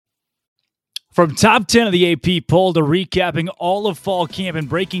From top 10 of the AP poll to recapping all of fall camp and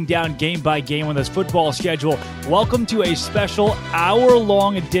breaking down game by game on this football schedule, welcome to a special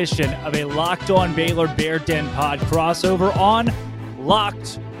hour-long edition of a Locked On Baylor Bear Den pod crossover on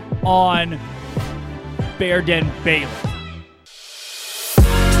Locked On Bear Den Baylor.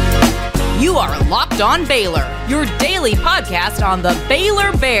 You are Locked On Baylor, your daily podcast on the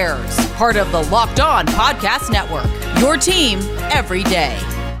Baylor Bears, part of the Locked On Podcast Network, your team every day.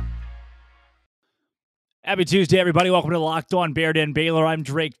 Happy Tuesday, everybody. Welcome to Locked On Bear Den Baylor. I'm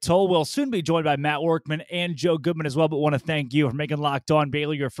Drake Toll. We'll soon be joined by Matt Workman and Joe Goodman as well, but want to thank you for making Locked On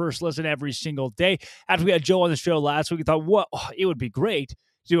Baylor your first listen every single day. After we had Joe on the show last week, we thought, it would be great to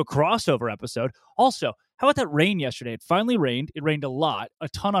do a crossover episode. Also, how about that rain yesterday? It finally rained. It rained a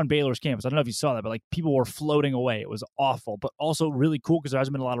ton on Baylor's campus. I don't know if you saw that, but people were floating away. It was awful, but also really cool because there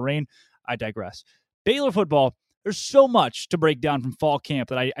hasn't been a lot of rain. I digress. Baylor football, there's so much to break down from fall camp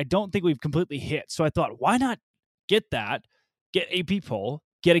that I don't think we've completely hit. So I thought, why not get AP poll,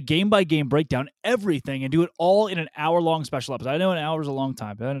 get a game-by-game breakdown, everything, and do it all in an hour-long special episode. I know an hour is a long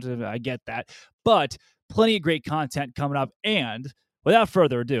time, but I get that. But plenty of great content coming up. And without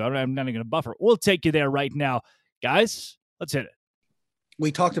further ado, I'm not even going to buffer. We'll take you there right now. Guys, let's hit it.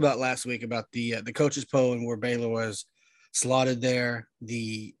 We talked about last week about the coaches poll and where Baylor was slotted there.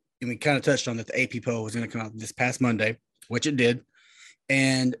 And we kind of touched on that the AP poll was going to come out this past Monday, which it did.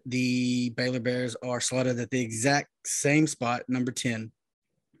 And the Baylor Bears are slotted at the exact same spot, number 10,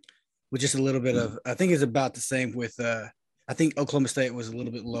 with just a little bit of, I think it's about the same with, I think Oklahoma State was a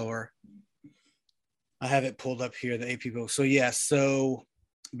little bit lower. I have it pulled up here, the AP poll. So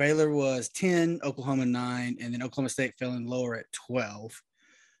Baylor was 10, Oklahoma 9, and then Oklahoma State fell in lower at 12.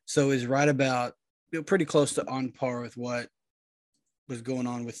 So it's right about, pretty close to on par with what was going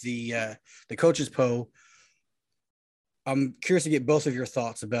on with the coaches poll. I'm curious to get both of your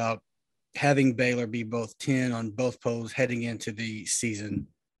thoughts about having Baylor be both 10 on both polls heading into the season.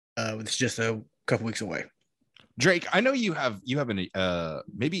 It's just a couple weeks away. Drake, I know you have an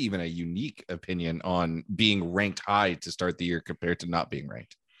maybe even a unique opinion on being ranked high to start the year compared to not being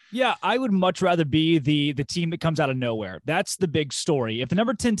ranked. Yeah, I would much rather be the team that comes out of nowhere. That's the big story. If the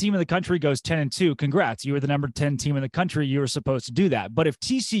number 10 team in the country goes 10-2, congrats. You were the number 10 team in the country. You were supposed to do that. But if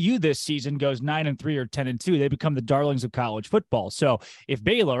TCU this season goes 9-3 or 10-2, they become the darlings of college football. So if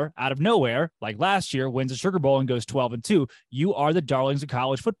Baylor, out of nowhere, like last year, wins a Sugar Bowl and goes 12-2, you are the darlings of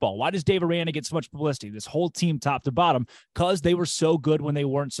college football. Why does Dave Aranda get so much publicity? This whole team top to bottom, because they were so good when they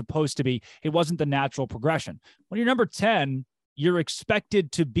weren't supposed to be. It wasn't the natural progression. When you're number 10, you're expected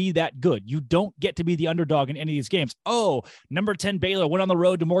to be that good. You don't get to be the underdog in any of these games. Oh, number 10 Baylor went on the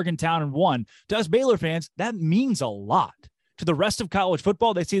road to Morgantown and won. To us Baylor fans, that means a lot. To the rest of college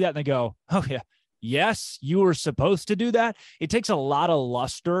football, they see that and they go, oh yeah, yes, you were supposed to do that. It takes a lot of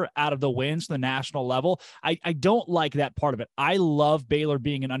luster out of the wins to the national level. I don't like that part of it. I love Baylor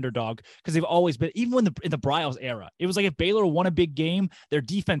being an underdog because they've always been, even when in the Bryles era, it was like if Baylor won a big game, their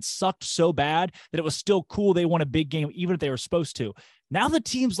defense sucked so bad that it was still cool they won a big game, even if they were supposed to. Now the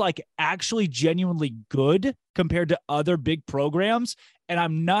team's actually genuinely good compared to other big programs, and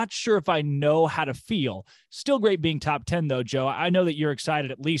I'm not sure if I know how to feel. Still great being top 10, though, Joe. I know that you're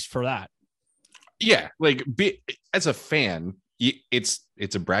excited at least for that. Yeah, as a fan, it's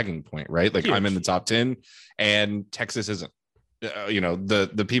a bragging point, right? Huge. I'm in the top 10 and Texas isn't.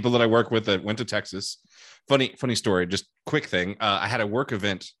 The people that I work with that went to Texas. Funny story, just quick thing. I had a work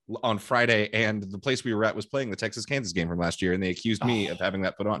event on Friday and the place we were at was playing the Texas-Kansas game from last year and they accused me of having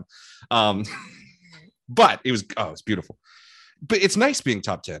that put on. But it was beautiful. But it's nice being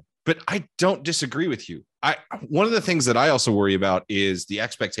top 10. But I don't disagree with you. One of the things that I also worry about is the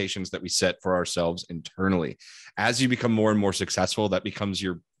expectations that we set for ourselves internally. As you become more and more successful, that becomes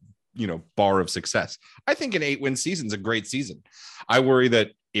your, bar of success. I think an 8-win season is a great season. I worry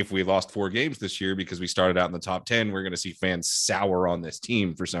that if we lost 4 games this year because we started out in the top 10, we're going to see fans sour on this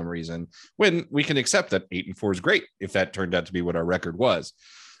team for some reason, when we can accept that 8-4 is great if that turned out to be what our record was.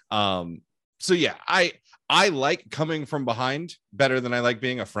 So yeah, I like coming from behind better than I like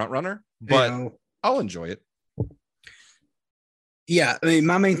being a front runner, but I'll enjoy it. Yeah. I mean,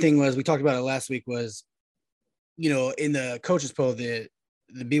 my main thing was, we talked about it last week, was, in the coaches poll, the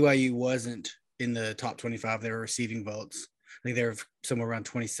BYU wasn't in the top 25. They were receiving votes. I think they were somewhere around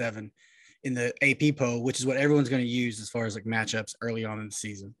 27 in the AP poll, which is what everyone's going to use as far as matchups early on in the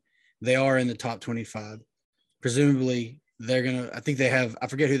season. They are in the top 25. Presumably they're going to, I think they have, I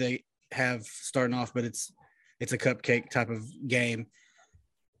forget who they have starting off, but it's a cupcake type of game.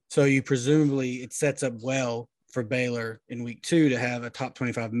 So presumably it sets up well for Baylor in week 2 to have a top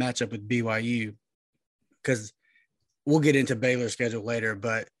 25 matchup with BYU, because we'll get into Baylor's schedule later,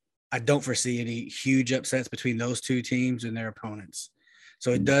 but I don't foresee any huge upsets between those two teams and their opponents.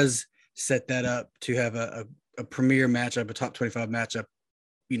 So it does set that up to have a premier matchup, a top 25 matchup,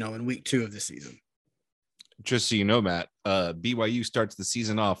 in week 2 of the season. Just so you know, Matt, BYU starts the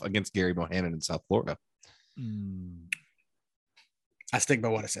season off against Gary Bohannon in South Florida. I stick by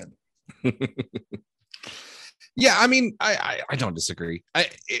what I said. Yeah, I mean, I don't disagree.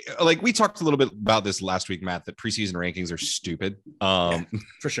 Like we talked a little bit about this last week, Matt, that preseason rankings are stupid. Yeah,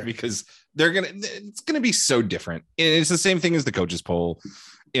 for sure. Because it's gonna be so different. And it's the same thing as the coaches poll.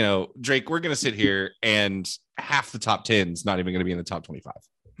 Drake, we're gonna sit here and half the top 10 is not even gonna be in the top 25.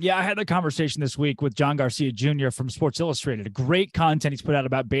 Yeah, I had that conversation this week with John Garcia Jr. from Sports Illustrated. Great content he's put out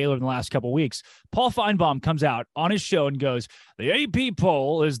about Baylor in the last couple of weeks. Paul Feinbaum comes out on his show and goes, the AP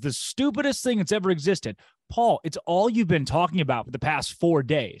poll is the stupidest thing that's ever existed. Paul, it's all you've been talking about for the past 4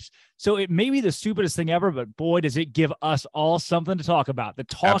 days. So it may be the stupidest thing ever, but boy, does it give us all something to talk about. The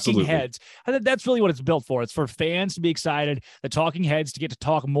talking Absolutely. heads. I think that's really what it's built for. It's for fans to be excited, the talking heads to get to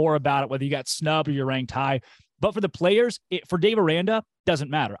talk more about it, whether you got snubbed or you're ranked high. But for the players, for Dave Aranda,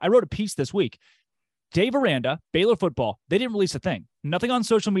 doesn't matter. I wrote a piece this week. Dave Aranda, Baylor football, they didn't release a thing. Nothing on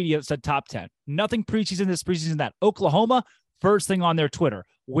social media that said top 10. Nothing preseason this, preseason that. Oklahoma, first thing on their Twitter.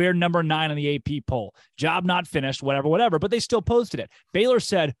 We're number 9 on the AP poll. Job not finished, whatever, but they still posted it. Baylor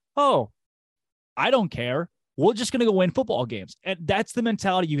said, oh, I don't care. We're just going to go win football games. And that's the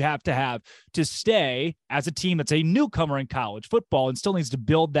mentality you have to stay as a team that's a newcomer in college football and still needs to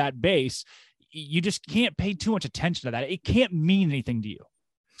build that base. You just can't pay too much attention to that. It can't mean anything to you.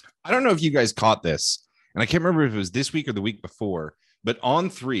 I don't know if you guys caught this, and I can't remember if it was this week or the week before, but on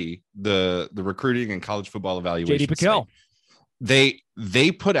 3, the recruiting and college football evaluation, JD Pickell,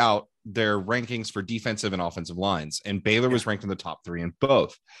 they put out their rankings for defensive and offensive lines, and Baylor was ranked in the top 3 in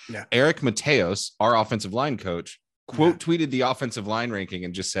both. Yeah. Eric Mateos, our offensive line coach, tweeted the offensive line ranking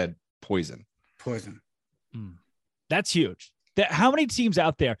and just said poison. That's huge. How many teams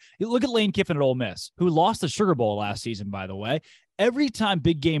out there? You look at Lane Kiffin at Ole Miss, who lost the Sugar Bowl last season, by the way. Every time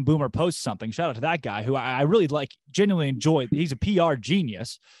Big Game Boomer posts something, shout out to that guy who I really genuinely enjoy. He's a PR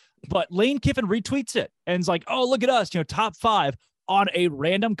genius, but Lane Kiffin retweets it and is like, oh, look at us, top 5 on a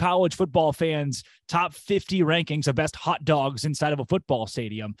random college football fan's top 50 rankings of best hot dogs inside of a football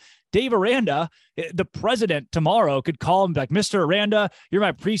stadium. Dave Aranda, the president tomorrow, could call him like, Mr. Aranda, you're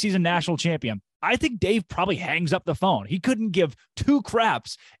my preseason national champion. I think Dave probably hangs up the phone. He couldn't give 2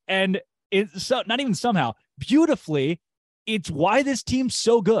 craps. And it's not even somehow, beautifully, it's why this team's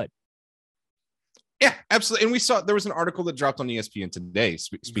so good. Yeah, absolutely. And we saw there was an article that dropped on ESPN today,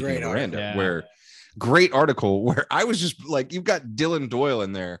 speaking Great of Aranda, article. Great article where I was just like, you've got Dylan Doyle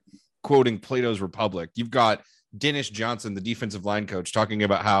in there quoting Plato's Republic. You've got Dennis Johnson, the defensive line coach, talking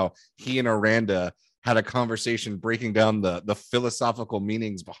about how he and Aranda had a conversation breaking down the philosophical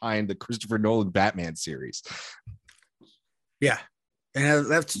meanings behind the Christopher Nolan Batman series. Yeah. And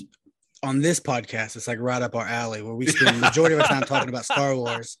that's on this podcast. It's like right up our alley where we spend the majority of our time talking about Star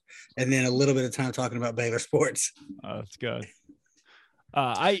Wars and then a little bit of time talking about Baylor sports. Oh, that's good.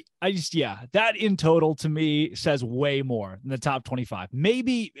 That in total to me says way more than the top 25.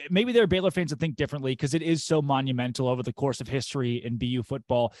 Maybe there are Baylor fans that think differently because it is so monumental over the course of history in BU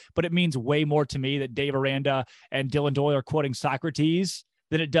football, but it means way more to me that Dave Aranda and Dylan Doyle are quoting Socrates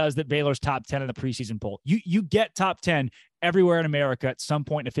than it does that Baylor's top 10 in the preseason poll. You get top 10 everywhere in America at some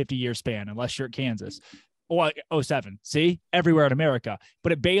point in a 50-year span, unless you're at Kansas. Or 07, see? Everywhere in America.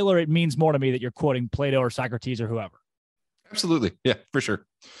 But at Baylor, it means more to me that you're quoting Plato or Socrates or whoever. Absolutely. Yeah, for sure.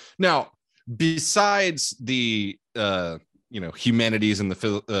 Now, besides the, humanities and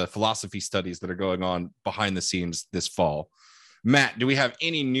the philosophy studies that are going on behind the scenes this fall, Matt, do we have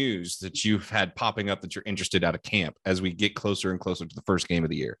any news that you've had popping up that you're interested out of camp as we get closer and closer to the first game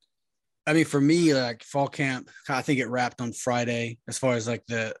of the year? I mean, for me, like fall camp, I think it wrapped on Friday as far as like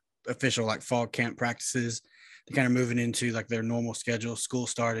the official like fall camp practices. They're kind of moving into like their normal schedule, school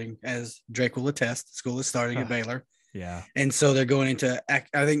starting, as Drake will attest. School is starting at Baylor. Yeah. And so they're going into,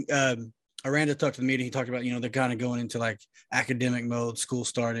 I think Aranda talked to the meeting. He talked about, they're kind of going into like academic mode, school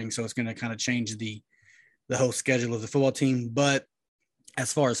starting. So it's going to kind of change the whole schedule of the football team. But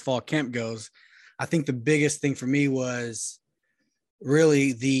as far as fall camp goes, I think the biggest thing for me was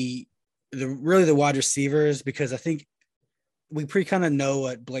really the wide receivers, because I think we kind of know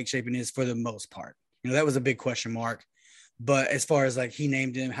what Blake Shapen is for the most part. That was a big question mark. But as far as like he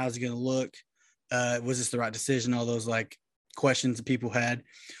named him, how's he going to look? Was this the right decision? All those like questions that people had.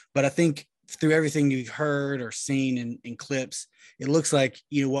 But I think through everything you've heard or seen in clips, it looks like,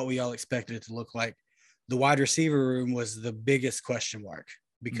 what we all expected it to look like. The wide receiver room was the biggest question mark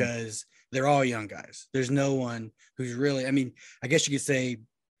because they're all young guys. There's no one who's really, I mean, I guess you could say,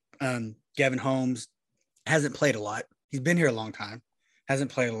 Gavin Holmes hasn't played a lot. He's been here a long time,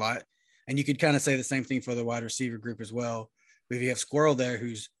 hasn't played a lot. And you could kind of say the same thing for the wide receiver group as well. But if you have Squirrel there,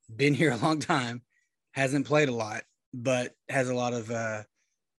 who's been here a long time, hasn't played a lot, but has a lot of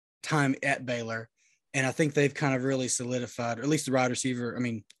time at Baylor. And I think they've kind of really solidified, or at least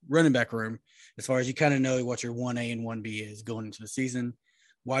the running back room, as far as you kind of know what your 1A and 1B is going into the season.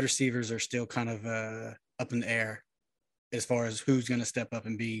 Wide receivers are still kind of up in the air as far as who's going to step up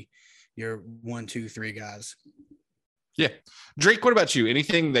and be your 1, 2, 3 guys. Yeah. Drake, what about you?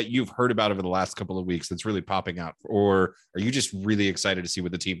 Anything that you've heard about over the last couple of weeks that's really popping out? Or are you just really excited to see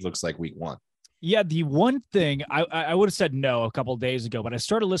what the team looks like week 1? Yeah, the one thing I would have said no a couple of days ago, but I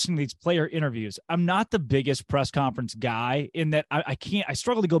started listening to these player interviews. I'm not the biggest press conference guy in that I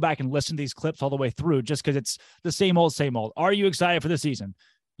struggle to go back and listen to these clips all the way through just because it's the same old, same old. Are you excited for the season?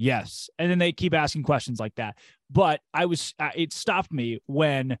 Yes. And then they keep asking questions like that. But it stopped me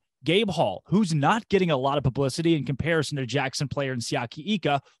when Gabe Hall, who's not getting a lot of publicity in comparison to Jackson Player and Siaki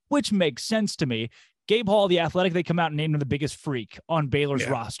Ika, which makes sense to me. Gabe Hall, the Athletic, they come out and named him the biggest freak on Baylor's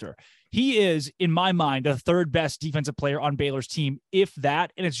roster. He is, in my mind, the third best defensive player on Baylor's team, if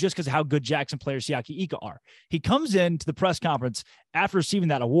that, and it's just because of how good Jackson Player, Siaki Ika are. He comes into the press conference after receiving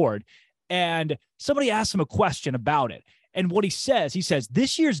that award, and somebody asks him a question about it. And what he says,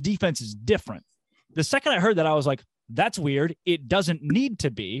 this year's defense is different. The second I heard that, I was like, that's weird. It doesn't need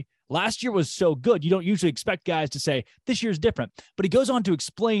to be. Last year was so good. You don't usually expect guys to say, this year's different. But he goes on to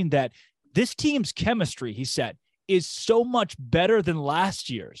explain that this team's chemistry, he said, is so much better than last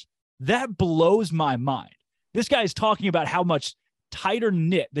year's. That blows my mind. This guy is talking about how much tighter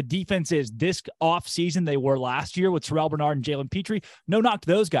knit the defense is this offseason they were last year with Terrell Bernard and Jalen Petrie. No knock to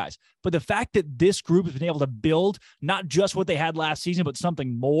those guys. But the fact that this group has been able to build not just what they had last season, but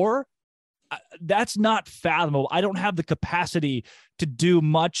something more, that's not fathomable. I don't have the capacity to do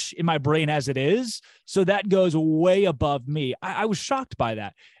much in my brain as it is. So that goes way above me. I was shocked by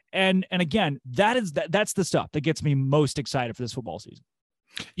that. And again, that's the stuff that gets me most excited for this football season.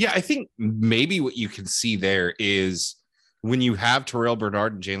 Yeah, I think maybe what you can see there is when you have Terrell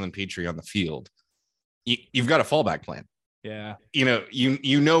Bernard and Jalen Petrie on the field, you've got a fallback plan. Yeah. You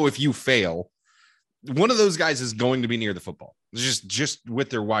know, if you fail, one of those guys is going to be near the football. It's just what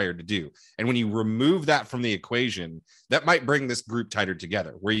they're wired to do. And when you remove that from the equation, that might bring this group tighter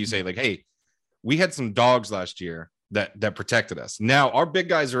together, where you say like, hey, we had some dogs last year that protected us. Now our big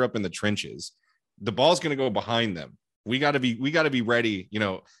guys are up in the trenches. The ball's going to go behind them. We got to be ready.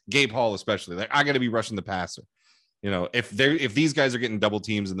 Gabe Hall, especially, like, I got to be rushing the passer. If these guys are getting double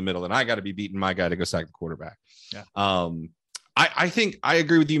teams in the middle, then I got to be beating my guy to go sack the quarterback. Yeah. I think I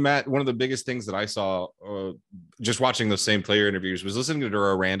agree with you, Matt. One of the biggest things that I saw just watching those same player interviews was listening to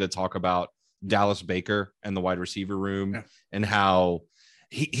Aranda talk about Dallas Baker and the wide receiver room and how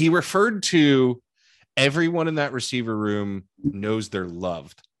he referred to everyone in that receiver room knows they're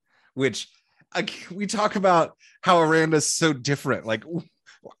loved, which we talk about how Aranda's so different. Like,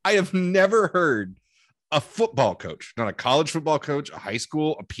 I have never heard a football coach, not a college football coach, a high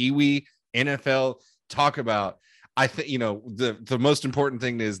school, a peewee, NFL, talk about, I think, the most important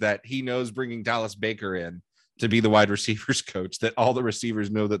thing is that he knows bringing Dallas Baker in to be the wide receivers coach, that all the receivers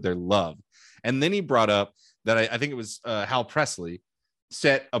know that they're loved. And then he brought up that I think it was Hal Presley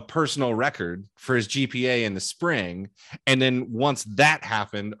set a personal record for his GPA in the spring. And then once that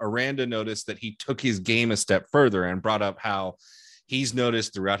happened, Aranda noticed that he took his game a step further and brought up how he's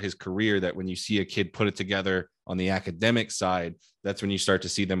noticed throughout his career that when you see a kid put it together on the academic side, that's when you start to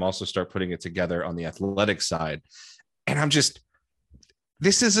see them also start putting it together on the athletic side. And I'm just,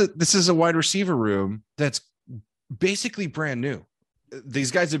 this is a wide receiver room that's basically brand new.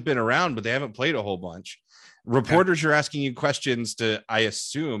 These guys have been around, but they haven't played a whole bunch. Reporters are asking you questions to, I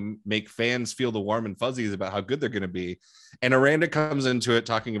assume, make fans feel the warm and fuzzies about how good they're going to be. And Aranda comes into it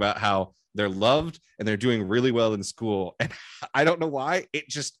talking about how they're loved and they're doing really well in school. And I don't know why. It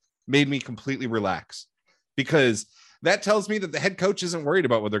just made me completely relax, because that tells me that the head coach isn't worried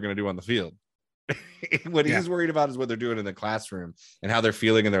about what they're going to do on the field. What he's worried about is what they're doing in the classroom and how they're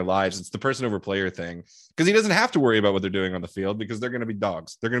feeling in their lives. It's the person over player thing, because he doesn't have to worry about what they're doing on the field, because they're going to be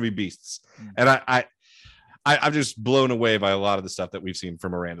dogs. They're going to be beasts. And I'm just blown away by a lot of the stuff that we've seen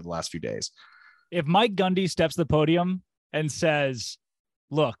from Aranda the last few days. If Mike Gundy steps to the podium and says,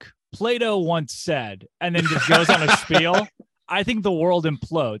 look, Plato once said, and then just goes on a spiel, I think the world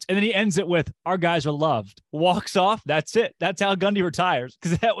implodes. And then he ends it with, our guys are loved, walks off. That's it. That's how Gundy retires.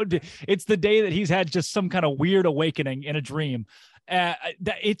 Because it's the day that he's had just some kind of weird awakening in a dream.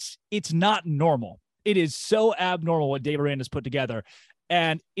 It's not normal. It is so abnormal what Dave Aranda's put together.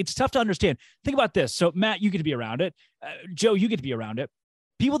 And it's tough to understand. Think about this. So, Matt, you get to be around it. Joe, you get to be around it.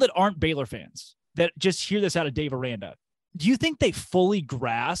 people that aren't Baylor fans that just hear this out of Dave Aranda, do you think they fully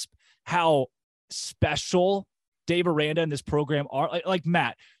grasp how special Dave Aranda and this program are? Like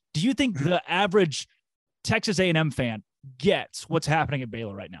Matt, do you think the average Texas A&M fan gets what's happening at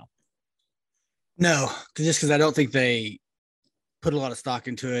Baylor right now? No, just because I don't think they put a lot of stock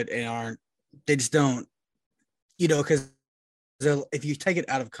into it and they just don't, because if you take it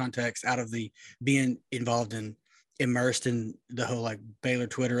out of context, out of the being involved in, immersed in the whole like Baylor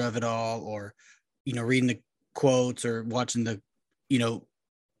Twitter of it all, or, reading the quotes or watching the,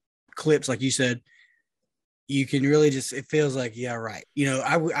 clips, like you said, you can really just, it feels like, yeah, right.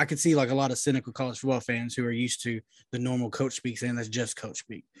 I could see like a lot of cynical college football fans who are used to the normal coach speak saying that's just coach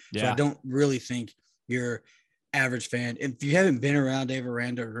speak. Yeah. So I don't really think your average fan, if you haven't been around Dave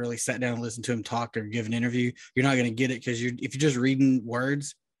Aranda or really sat down and listened to him talk or give an interview, you're not going to get it, because if you're just reading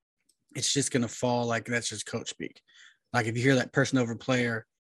words, it's just going to fall like that's just coach speak. Like if you hear that person over player,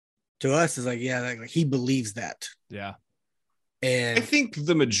 to us is like, yeah, like he believes that. Yeah. And I think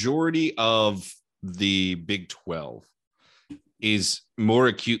the majority of the Big 12 is more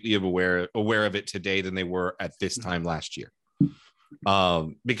acutely aware of it today than they were at this time last year.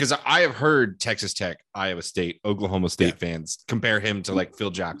 Because I have heard Texas Tech, Iowa State, Oklahoma State fans compare him to like Phil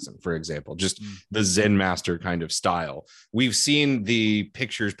Jackson, for example, just the Zen master kind of style. We've seen the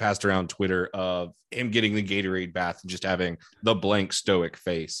pictures passed around Twitter of him getting the Gatorade bath and just having the blank stoic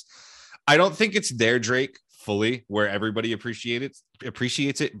face. I don't think it's there, Drake, fully where everybody appreciates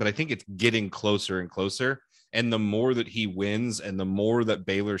it, but I think it's getting closer and closer. And the more that he wins and the more that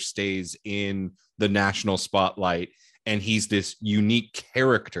Baylor stays in the national spotlight, and he's this unique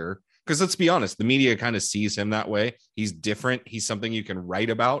character, because let's be honest, the media kind of sees him that way. He's different. He's something you can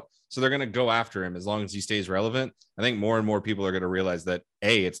write about. So they're going to go after him as long as he stays relevant. I think more and more people are going to realize that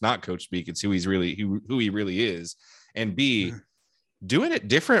A, it's not coach speak, it's who he really is. And B, doing it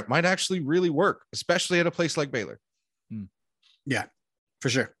different might actually really work, especially at a place like Baylor. Yeah, for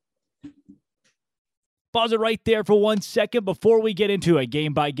sure. Pause it right there for 1 second before we get into a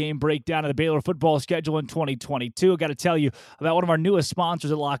game-by-game breakdown of the Baylor football schedule in 2022. I got to tell you about one of our newest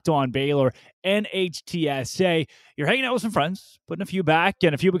sponsors at Locked On Baylor, NHTSA. You're hanging out with some friends, putting a few back,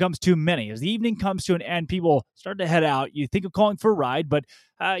 and a few becomes too many. As the evening comes to an end, people start to head out. You think of calling for a ride, but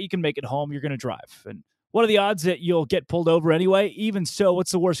you can make it home. You're going to drive. And what are the odds that you'll get pulled over anyway? Even so,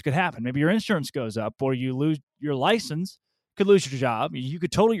 what's the worst that could happen? Maybe your insurance goes up, or you lose your license. Could lose your job, you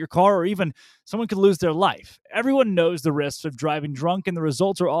could total your car, or even someone could lose their life. Everyone knows the risks of driving drunk, and the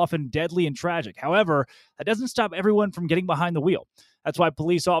results are often deadly and tragic. However, that doesn't stop everyone from getting behind the wheel. That's why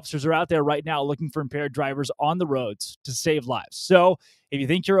police officers are out there right now looking for impaired drivers on the roads to save lives. So if you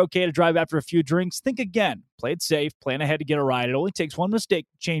think you're okay to drive after a few drinks, think again. Play it safe. Plan ahead to get a ride. It only takes one mistake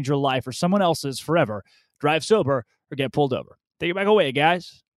to change your life or someone else's forever. Drive sober or get pulled over. Take it back away,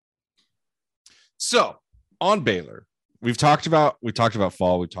 guys. So on Baylor, We've talked about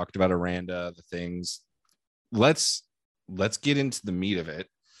fall. We talked about Aranda, the things. Let's get into the meat of it.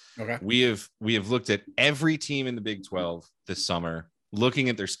 Okay. We have looked at every team in the Big 12 this summer, looking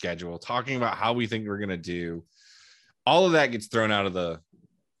at their schedule, talking about how we think we're going to do. All of that gets thrown out of the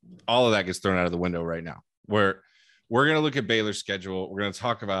window right now. We're going to look at Baylor's schedule. We're going to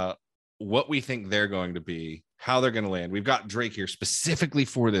talk about what we think they're going to be, how they're going to land. We've got Drake here specifically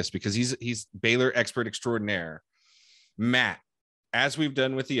for this because he's Baylor expert extraordinaire. Matt, as we've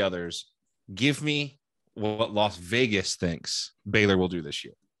done with the others, give me what Las Vegas thinks Baylor will do this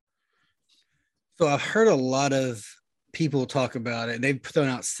year. So I've heard a lot of people talk about it. They've thrown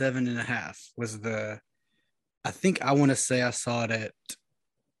out 7.5 was I think I want to say I saw it at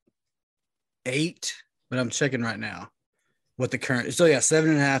 8, but I'm checking right now what the current. So yeah,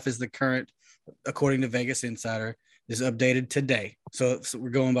 7.5 is the current, according to Vegas Insider. Is updated today. So we're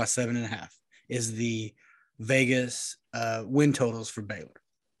going by 7.5 is the Vegas win totals for Baylor.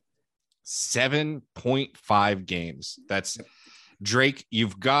 7.5 games. That's Drake.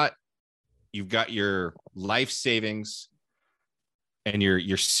 You've got your life savings and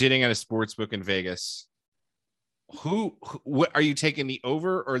you're sitting at a sports book in Vegas. What are you taking, the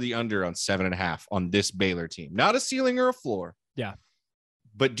over or the under on 7.5 on this Baylor team? Not a ceiling or a floor. Yeah.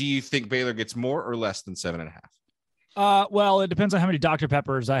 But do you think Baylor gets more or less than 7.5? Well, it depends on how many Dr.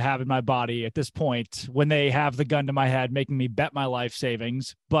 Peppers I have in my body at this point when they have the gun to my head, making me bet my life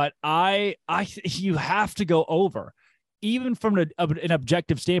savings. But you have to go over, even from an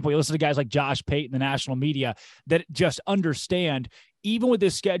objective standpoint. You listen to guys like Josh Payton, the national media, that just understand, even with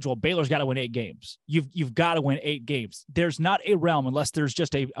this schedule, Baylor's got to win 8 games. You've got to win 8 games. There's not a realm, unless there's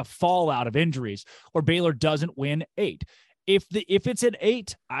just a fallout of injuries, or Baylor doesn't win 8. If it's at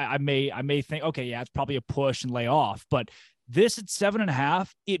 8, I may think, okay, yeah, it's probably a push and lay off, but This at 7.5,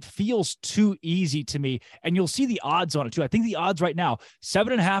 it feels too easy to me. And you'll see the odds on it too. I think the odds right now,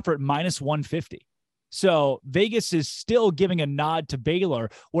 7.5 are at -150. So Vegas is still giving a nod to Baylor,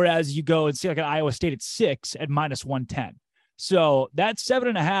 whereas you go and see like an Iowa State at 6 at -110. So that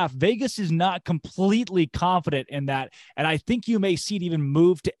 7.5, Vegas is not completely confident in that. And I think you may see it even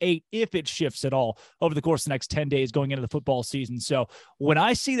move to 8 if it shifts at all over the course of the next 10 days going into the football season. So when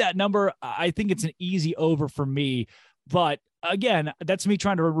I see that number, I think it's an easy over for me. But again, that's me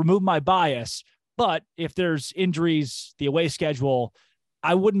trying to remove my bias. But if there's injuries, the away schedule,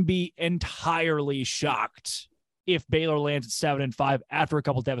 I wouldn't be entirely shocked if Baylor lands at 7-5 after a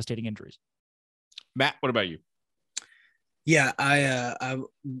couple devastating injuries. Matt, what about you? Yeah, I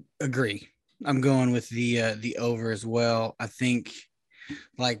agree. I'm going with the over as well. I think,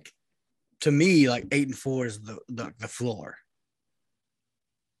 like, to me, like 8-4 is the floor.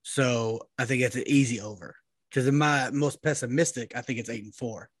 So I think it's an easy over. Because in my most pessimistic, I think it's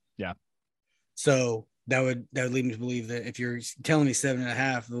 8-4. Yeah. So that would lead me to believe that if you're telling me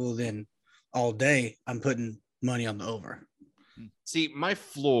 7.5, well, then all day I'm putting money on the over. See, my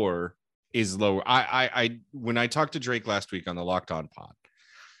floor is lower. I when I talked to Drake last week on the Locked On pod,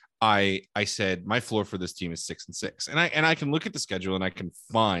 I said my floor for this team is 6-6, and I can look at the schedule and I can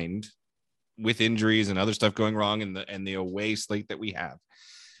find, with injuries and other stuff going wrong and the away slate that we have,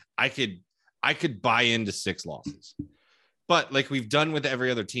 I could buy into 6 losses. But like we've done with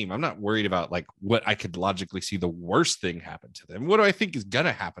every other team, I'm not worried about like what I could logically see the worst thing happen to them. What do I think is going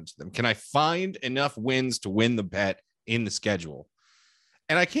to happen to them? Can I find enough wins to win the bet in the schedule?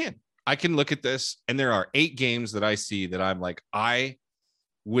 And I can look at this, and there are 8 games that I see that I'm like, I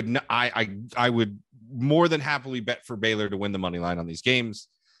would more than happily bet for Baylor to win the money line on these games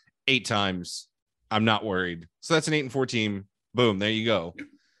 8 times. I'm not worried. So that's an 8-4 team. Boom, there you go.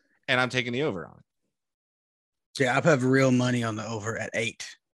 And I'm taking the over on it. Yeah, I have real money on the over at 8.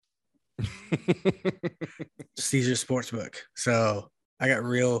 Caesar Sportsbook. So I got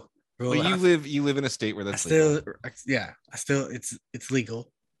real. Well, you live in a state where that's legal. It's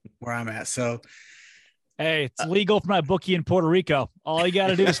legal where I'm at. So hey, it's legal for my bookie in Puerto Rico. All you got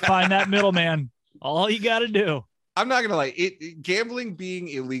to do is find that middleman. All you got to do. I'm not gonna lie. Gambling being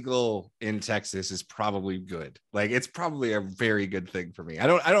illegal in Texas is probably good. Like it's probably a very good thing for me.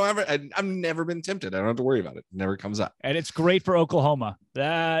 I've never been tempted. I don't have to worry about it. It never comes up. And it's great for Oklahoma.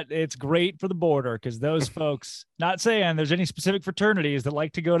 It's great for the border because those folks. Not saying there's any specific fraternities that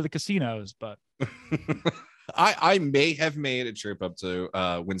like to go to the casinos, but I may have made a trip up to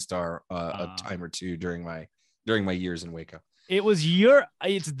WinStar a time or two during my years in Waco. It was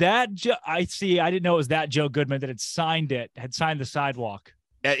I see. I didn't know it was that Joe Goodman that had signed the sidewalk.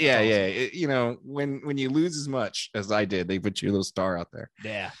 Yeah. When you lose as much as I did, they put you a little star out there.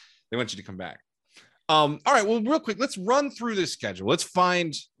 Yeah. They want you to come back. All right. Well, real quick, let's run through this schedule. Let's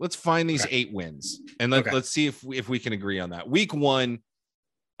find these 8 wins, and let's see if we can agree on that. Week 1,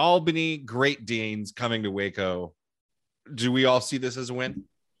 Albany Great Danes coming to Waco. Do we all see this as a win?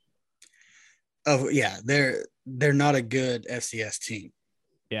 Oh yeah, they're not a good FCS team.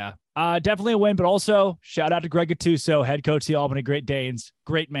 Yeah, definitely a win, but also shout out to Greg Gattuso, head coach of the Albany Great Danes.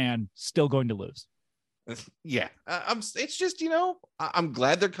 Great man, still going to lose. Yeah, it's just, I'm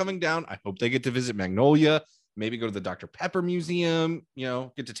glad they're coming down. I hope they get to visit Magnolia, maybe go to the Dr. Pepper Museum,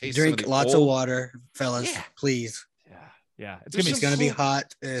 get to taste drink lots of water, fellas, please. Yeah, it's gonna be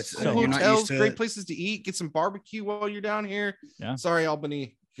hot. It's you're not used to great places to eat, get some barbecue while you're down here. Yeah. Sorry,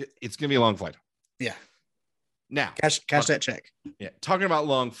 Albany, it's gonna be a long flight. Yeah. Now, cash that check. Yeah. Talking about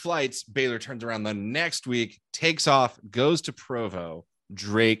long flights, Baylor turns around the next week, takes off, goes to Provo.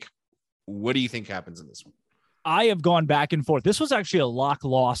 Drake, what do you think happens in this one? I have gone back and forth. This was actually a lock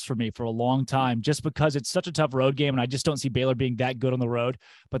loss for me for a long time, just because it's such a tough road game, and I just don't see Baylor being that good on the road.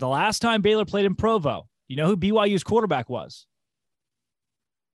 But the last time Baylor played in Provo, you know who BYU's quarterback was?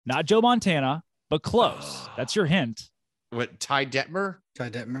 Not Joe Montana, but close. That's your hint. What, Ty Detmer?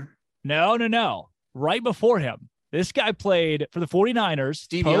 No. Right before him, this guy played for the 49ers.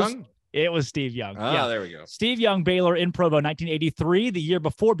 Steve Young? It was Steve Young. Oh, there we go. Steve Young, Baylor in Provo, 1983, the year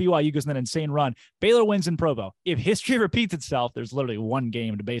before BYU goes on that insane run. Baylor wins in Provo. If history repeats itself, there's literally one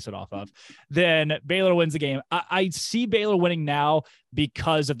game to base it off of. Then Baylor wins the game. I see Baylor winning now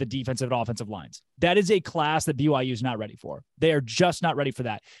because of the defensive and offensive lines. That is a class that BYU is not ready for. They are just not ready for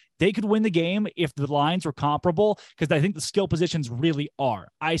that. They could win the game if the lines were comparable, because I think the skill positions really are.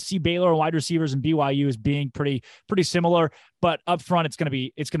 I see Baylor and wide receivers and BYU as being pretty similar, but up front it's going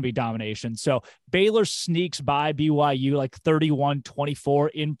to be domination. So Baylor sneaks by BYU like 31-24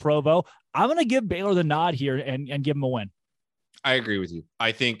 in Provo. I'm going to give Baylor the nod here and give them a win. I agree with you.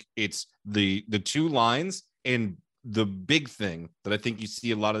 I think it's the two lines, and the big thing that I think you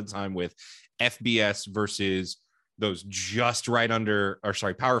see a lot of the time with FBS versus those just right under, or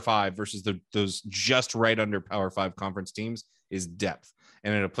sorry, Power 5 versus those just right under Power 5 conference teams is depth.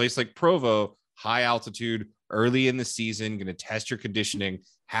 And in a place like Provo, high altitude, early in the season, going to test your conditioning,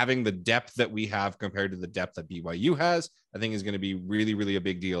 having the depth that we have compared to the depth that BYU has, I think is going to be really, really a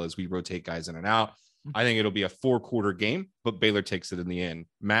big deal as we rotate guys in and out. I think it'll be a 4-quarter game, but Baylor takes it in the end.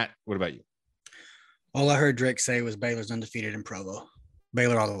 Matt, what about you? All I heard Drake say was Baylor's undefeated in Provo.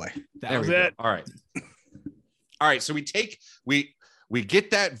 Baylor all the way. That was it. All right. All right. So we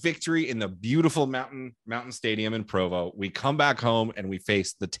get that victory in the beautiful Mountain Stadium in Provo. We come back home and we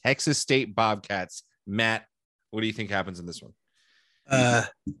face the Texas State Bobcats. Matt, what do you think happens in this one?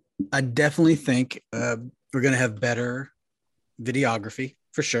 I definitely think we're going to have better videography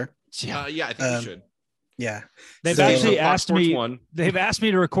for sure. Yeah, I think we should. Yeah. They've So- actually Fox asked Sports me. One. They've asked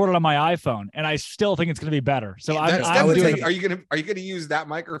me to record it on my iPhone, and I still think it's going to be better. So I I'm would doing. take- Are you gonna use that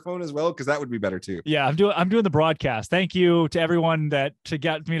microphone as well? Because that would be better too. Yeah, I'm doing the broadcast. Thank you to everyone to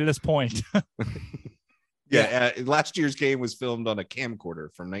get me to this point. Yeah. Last year's game was filmed on a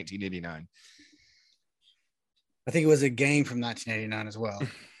camcorder from 1989. I think it was a game from 1989 as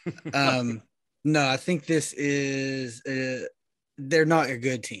well. No, I think this is they're not a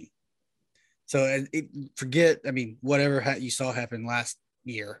good team. So whatever you saw happen last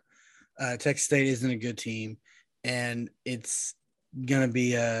year, Texas State isn't a good team, and it's going to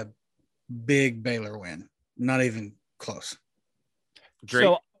be a big Baylor win. Not even close. Drake,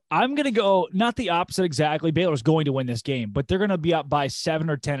 So I'm going to go not the opposite exactly. Baylor's going to win this game, but they're going to be up by 7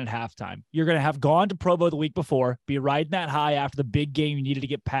 or 10 at halftime. You're going to have gone to Provo the week before, be riding that high after the big game you needed to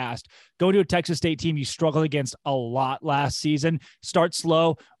get past. Go to a Texas State team you struggled against a lot last season. Start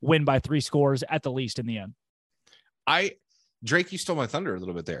slow, win by 3 scores at the least in the end. Drake, you stole my thunder a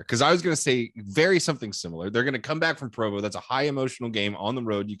little bit there because I was going to say something similar. They're going to come back from Provo. That's a high emotional game on the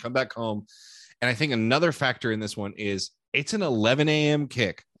road. You come back home. And I think another factor in this one is it's an 11 a.m.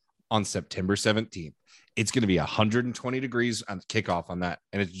 kick on September 17th. It's going to be 120 degrees on kickoff on that.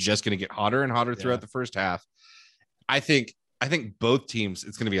 And it's just going to get hotter and hotter throughout the first half. I think both teams,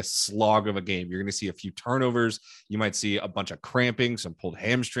 it's going to be a slog of a game. You're going to see a few turnovers. You might see a bunch of cramping, some pulled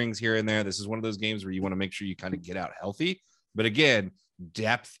hamstrings here and there. This is one of those games where you want to make sure you kind of get out healthy. But again,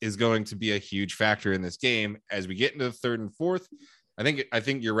 depth is going to be a huge factor in this game. As we get into the third and fourth, I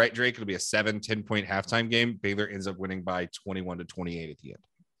think you're right, Drake. It'll be a 7-10 point halftime game. Baylor ends up winning by 21-28 at the end.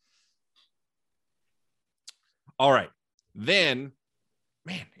 All right. Then,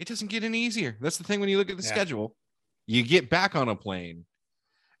 man, it doesn't get any easier. That's the thing when you look at the schedule. You get back on a plane,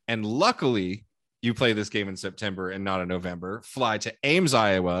 and luckily you play this game in September and not in November. Fly to Ames,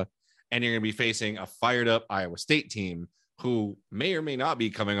 Iowa, and you're going to be facing a fired up Iowa State team who may or may not be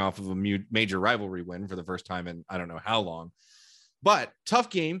coming off of a major rivalry win for the first time in I don't know how long. But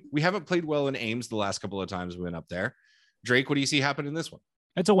tough game. We haven't played well in Ames the last couple of times we went up there. Drake, what do you see happen in this one?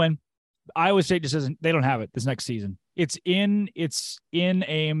 It's a win. Iowa State just doesn't. They don't have it this next season. It's in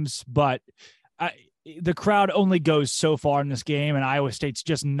Ames, but the crowd only goes so far in this game, and Iowa State's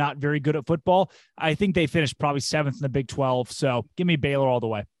just not very good at football. I think they finished probably 7th in the Big 12. So give me Baylor all the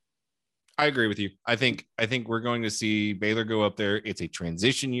way. I agree with you. I think we're going to see Baylor go up there. It's a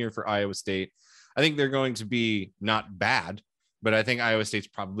transition year for Iowa State. I think they're going to be not bad, but I think Iowa State's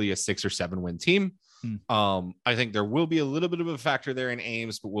probably a 6 or 7 win team. I think there will be a little bit of a factor there in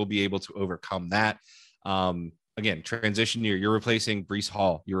Ames, but we'll be able to overcome that. Again, transition year. You're replacing Breece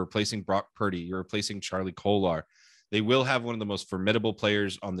Hall. You're replacing Brock Purdy. You're replacing Charlie Kolar. They will have one of the most formidable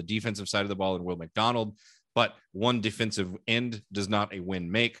players on the defensive side of the ball in Will McDonald, but one defensive end does not a win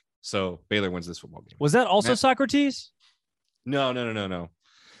make. So Baylor wins this football game. Was that also Socrates? No,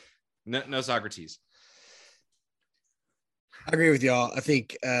 Socrates. I agree with y'all. I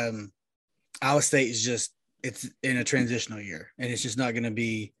think Iowa State is it's in a transitional year, and it's just not going to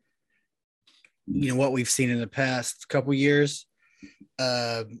be, what we've seen in the past couple years.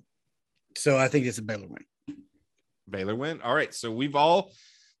 So I think it's a Baylor win. Baylor win. All right. So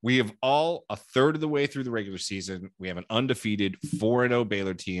we have all a third of the way through the regular season. We have an undefeated 4-0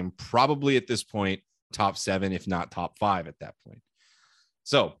 Baylor team, probably at this point, top 7, if not top 5 at that point.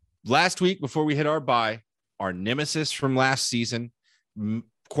 So last week, before we hit our bye, our nemesis from last season,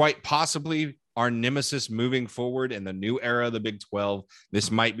 quite possibly our nemesis moving forward in the new era of the Big 12.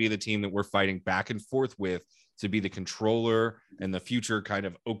 This might be the team that we're fighting back and forth with to be the controller and the future kind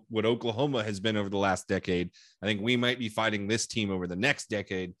of what Oklahoma has been over the last decade. I think we might be fighting this team over the next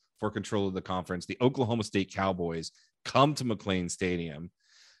decade for control of the conference. The Oklahoma State Cowboys come to McLean Stadium.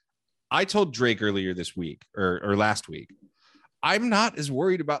 I told Drake earlier this week or last week, I'm not as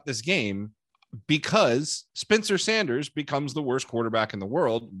worried about this game. because Spencer Sanders becomes the worst quarterback in the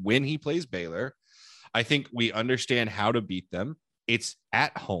world when he plays Baylor. I think we understand how to beat them. It's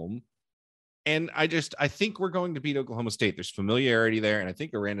at home. And I think we're going to beat Oklahoma State. There's familiarity there, and I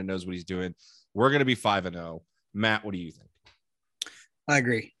think Aranda knows what he's doing. We're going to be 5-0. Matt, what do you think? I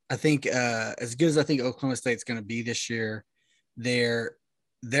agree. I think as good as I think Oklahoma State's going to be this year, their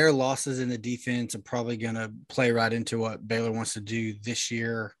losses in the defense are probably going to play right into what Baylor wants to do this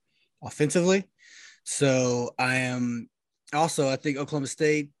year offensively. So I think Oklahoma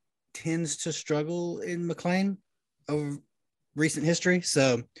State tends to struggle in McLean over recent history.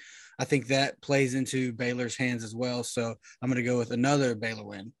 So I think that plays into Baylor's hands as well. So I'm going to go with another Baylor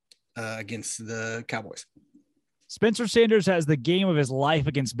win against the Cowboys. Spencer Sanders has the game of his life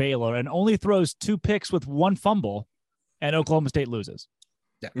against Baylor and only throws 2 picks with 1 fumble, and Oklahoma State loses.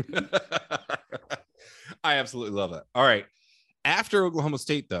 Yeah. I absolutely love it. All right. After Oklahoma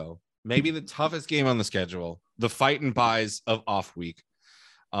State, though, maybe the toughest game on the schedule, the fight and buys of off week.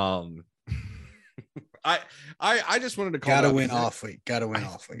 I just wanted to call Gotta win off week.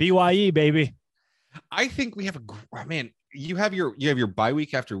 BYE, baby. I think we have you have your bye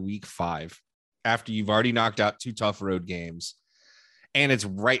week after week 5, after you've already knocked out 2 tough road games, and it's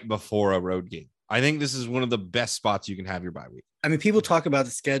right before a road game. I think this is one of the best spots you can have your bye week. I mean, people talk about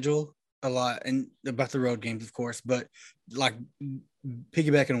the schedule a lot and about the road games, of course, but like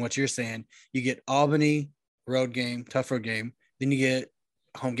piggybacking on what you're saying, you get Albany road game, tough road game. Then you get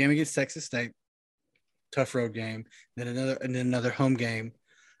home game against Texas State, tough road game. Then another home game.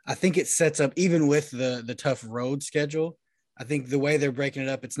 I think it sets up, even with the tough road schedule, I think the way they're breaking it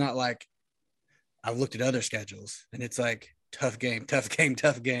up, it's not like I've looked at other schedules and it's like tough game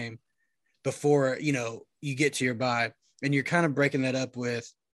before, you get to your bye, and you're kind of breaking that up with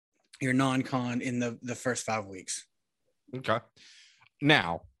your non-con in the first 5 weeks. Okay.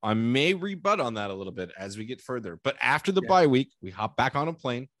 Now, I may rebut on that a little bit as we get further, but after the bye week, we hop back on a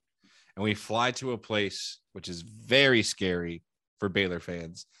plane and we fly to a place which is very scary for Baylor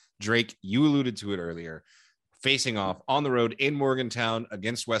fans. Drake, you alluded to it earlier, facing off on the road in Morgantown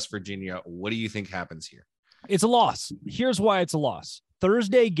against West Virginia. What do you think happens here? It's a loss. Here's why it's a loss.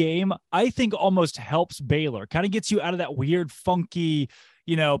 Thursday game, I think, almost helps Baylor. Kind of gets you out of that weird, funky,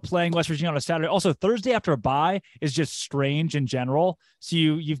 playing West Virginia on a Saturday. Also, Thursday after a bye is just strange in general. So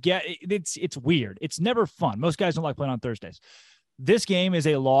it's weird. It's never fun. Most guys don't like playing on Thursdays. This game is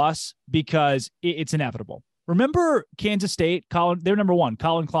a loss because it's inevitable. Remember Kansas State, they're number 1,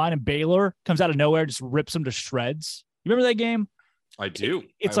 Colin Klein, and Baylor comes out of nowhere, just rips them to shreds. You remember that game? I do.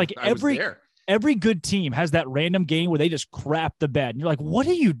 It's every good team has that random game where they just crap the bed. And you're like, what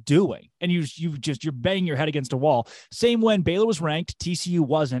are you doing? And you're banging your head against a wall. Same when Baylor was ranked, TCU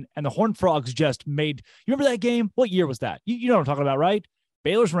wasn't, and the Horned Frogs just made. You remember that game? What year was that? You know what I'm talking about, right?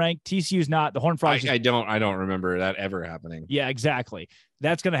 Baylor's ranked, TCU's not. The Horned Frogs. I don't remember that ever happening. Yeah, exactly.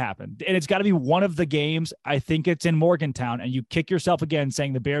 That's going to happen. And it's got to be one of the games. I think it's in Morgantown, and you kick yourself again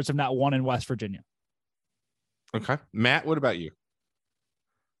saying the Bears have not won in West Virginia. Okay. Matt, what about you?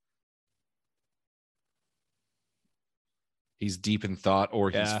 He's deep in thought,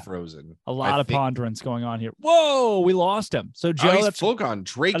 or he's frozen. A lot of ponderance going on here. Whoa, we lost him. So Joe, he's full gone.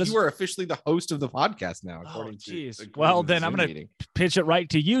 Drake, you are officially the host of the podcast now. According to well, then I'm going to pitch it right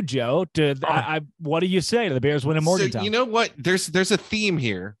to you, Joe. What do you say to the Bears win in Morgantown? So you know what? There's a theme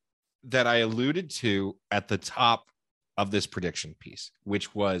here that I alluded to at the top of this prediction piece,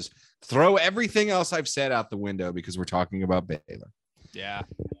 which was throw everything else I've said out the window because we're talking about Baylor. Yeah,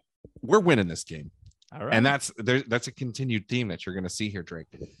 we're winning this game. All right. And that's a continued theme that you're going to see here, Drake.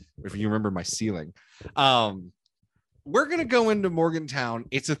 If you remember my ceiling, we're going to go into Morgantown.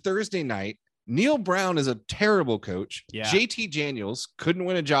 It's a Thursday night. Neil Brown is a terrible coach. Yeah. JT Daniels couldn't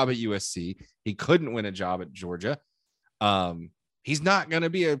win a job at USC. He couldn't win a job at Georgia. He's not going to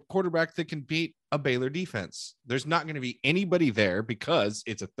be a quarterback that can beat a Baylor defense. There's not going to be anybody there because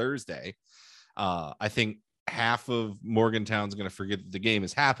it's a Thursday. I think half of Morgantown's going to forget that the game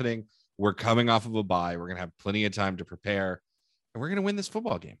is happening. We're coming off of a bye. We're going to have plenty of time to prepare, and we're going to win this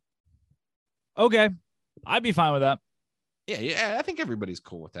football game. Okay. I'd be fine with that. Yeah. I think everybody's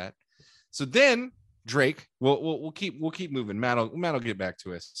cool with that. So then Drake, we'll keep moving. Matt will get back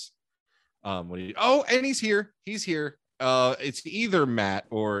to us. And he's here. He's here. It's either Matt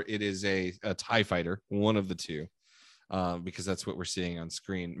or it is a TIE fighter, one of the two. Because that's what we're seeing on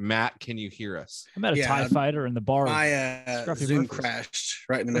screen. Matt, can you hear us? I'm at a TIE fighter in the bar. My Zoom crashed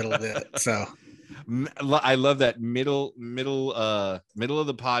right in the middle of it. So I love that middle of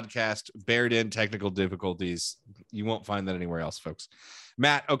the podcast, bared in technical difficulties. You won't find that anywhere else, folks.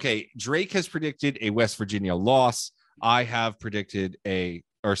 Matt, okay, Drake has predicted a West Virginia loss. I have predicted a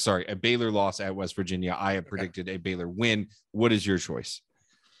a Baylor loss at West Virginia. I have predicted a Baylor win. What is your choice?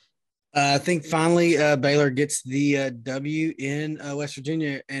 I think finally Baylor gets the W in West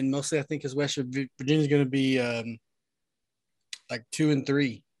Virginia, and mostly I think because West Virginia is going to be like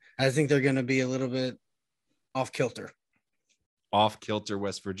 2-3. I think they're going to be a little bit off kilter. Off kilter,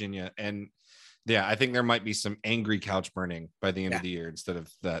 West Virginia, and yeah, I think there might be some angry couch burning by the end of the year instead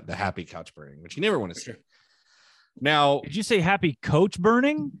of the happy couch burning, which you never want to see. Sure. Now, did you say happy coach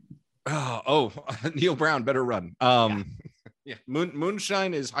burning? Oh, Neil Brown better run. Yeah,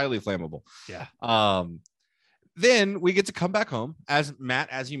 moonshine is highly flammable. Yeah. Then we get to come back home. As Matt,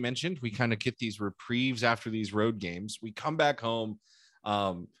 as you mentioned, we kind of get these reprieves after these road games. We come back home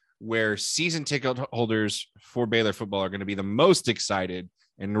where season ticket holders for Baylor football are going to be the most excited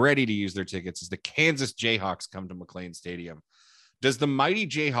and ready to use their tickets as the Kansas Jayhawks come to McLean Stadium. Does the mighty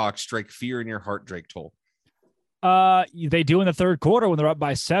Jayhawks strike fear in your heart, Drake Toll? They do in the third quarter when they're up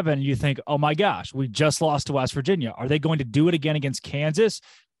by 7. You think, oh my gosh, we just lost to West Virginia. Are they going to do it again against Kansas?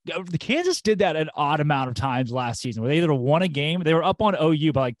 The Kansas did that an odd amount of times last season where they either won a game, they were up on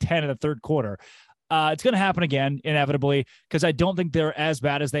OU by like 10 in the third quarter. It's going to happen again, inevitably, because I don't think they're as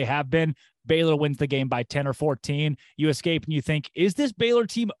bad as they have been. Baylor wins the game by 10 or 14. You escape and you think, is this Baylor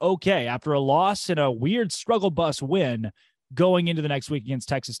team okay after a loss and a weird struggle bus win going into the next week against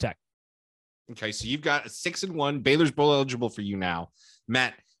Texas Tech? Okay, so you've got a 6-1. Baylor's bowl eligible for you now.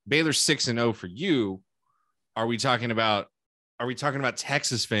 Matt, Baylor's 6-0 for you. Are we talking about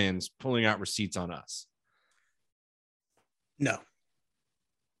Texas fans pulling out receipts on us? No.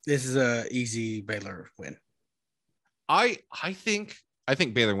 This is a easy Baylor win. I think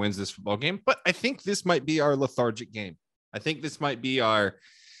Baylor wins this football game, but I think this might be our lethargic game. I think this might be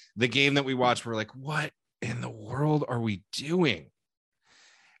the game that we watch. We're like, what in the world are we doing?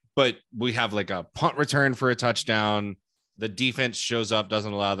 But we have like a punt return for a touchdown. The defense shows up,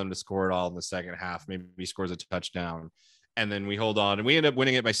 doesn't allow them to score at all in the second half. Maybe he scores a touchdown, and then we hold on and we end up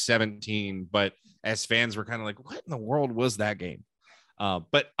winning it by 17. But as fans, we're kind of like, what in the world was that game?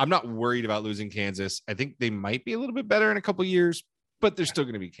 But I'm not worried about losing Kansas. I think they might be a little bit better in a couple of years, but they're still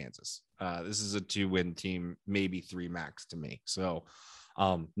going to be Kansas. This is a 2-win team, maybe 3 max to me. So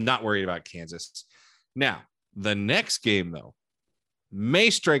not worried about Kansas. Now, the next game, though, may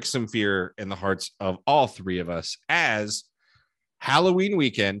strike some fear in the hearts of all 3 of us as Halloween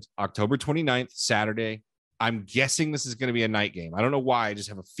weekend, October 29th, Saturday. I'm guessing this is going to be a night game. I don't know why. I just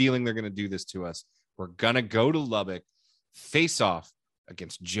have a feeling they're going to do this to us. We're going to go to Lubbock, face off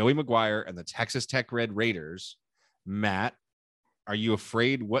against Joey McGuire and the Texas Tech Red Raiders. Matt, are you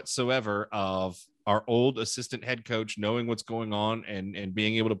afraid whatsoever of our old assistant head coach knowing what's going on and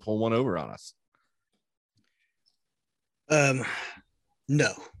being able to pull one over on us?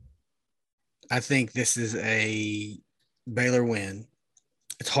 No. I think this is a Baylor win.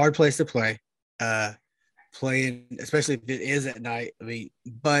 It's a hard place to play. Playing, especially if it is at night.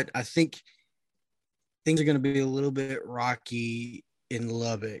 But I think things are going to be a little bit rocky in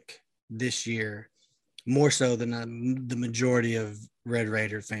Lubbock this year, more so than the majority of Red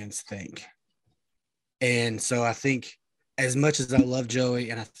Raider fans think. And so I think, as much as I love Joey,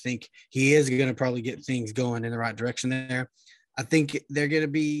 and I think he is going to probably get things going in the right direction there, I think they're going to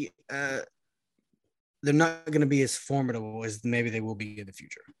be they're not going to be as formidable as maybe they will be in the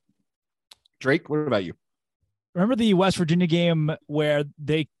future. Drake, what about you? Remember the West Virginia game where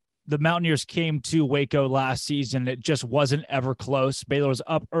the Mountaineers came to Waco last season? It just wasn't ever close. Baylor was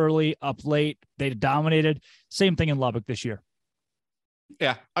up early, up late. They dominated. Same thing in Lubbock this year.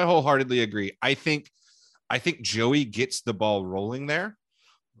 Yeah, I wholeheartedly agree. I think Joey gets the ball rolling there,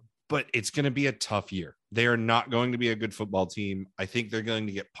 but it's going to be a tough year. They are not going to be a good football team. I think they're going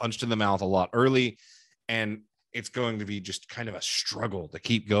to get punched in the mouth a lot early, and it's going to be just kind of a struggle to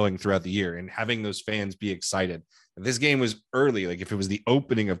keep going throughout the year and having those fans be excited. If this game was early, like if it was the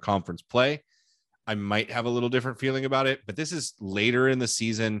opening of conference play, I might have a little different feeling about it, but this is later in the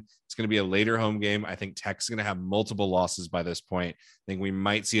season. It's going to be a later home game. I think Tech's going to have multiple losses by this point. I think we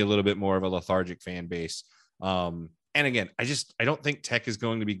might see a little bit more of a lethargic fan base. And again, I don't think Tech is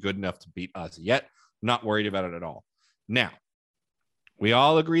going to be good enough to beat us yet. Not worried about it at all. Now, we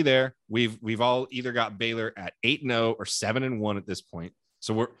all agree there. We've all either got Baylor at 8-0 or 7-1 at this point.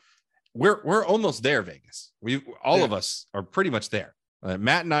 So we're almost there, Vegas. All of us are pretty much there.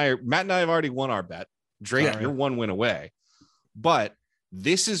 Matt and I have already won our bet. Drake, you're 1 win away. But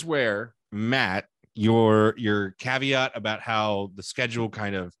this is where, Matt, your caveat about how the schedule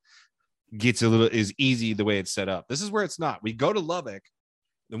kind of is easy the way it's set up. This is where it's not. We go to Lubbock,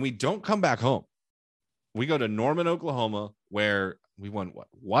 then we don't come back home. We go to Norman, Oklahoma, where we won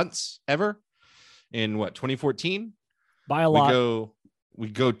once ever in 2014? By a lot. We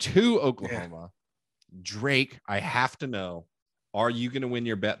go to Oklahoma. Yeah. Drake, I have to know, are you going to win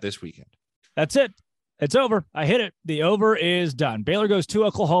your bet this weekend? That's it. It's over. I hit it. The over is done. Baylor goes to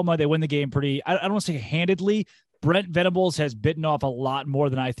Oklahoma. They win the game pretty, I don't want to say handedly. Brent Venables has bitten off a lot more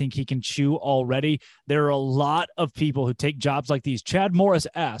than I think he can chew already. There are a lot of people who take jobs like these. Chad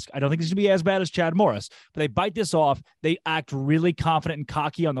Morris-esque. I don't think it's going to be as bad as Chad Morris, but they bite this off. They act really confident and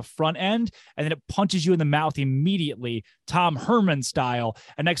cocky on the front end, and then it punches you in the mouth immediately, Tom Herman style.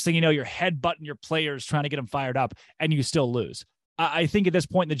 And next thing you know, you're headbutting your players trying to get them fired up, and you still lose. I think at this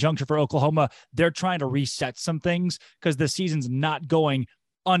point in the juncture for Oklahoma, they're trying to reset some things because the season's not going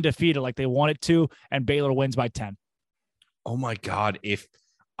undefeated like they want it to, and Baylor wins by 10. Oh my God. If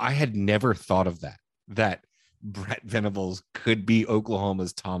I had never thought of that Brent Venables could be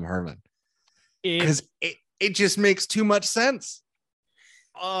Oklahoma's Tom Herman, because it just makes too much sense.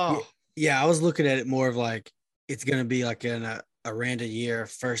 Oh yeah. I was looking at it more of like, it's going to be like a Aranda Year,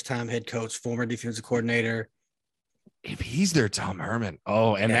 first time head coach, former defensive coordinator. If he's their Tom Herman,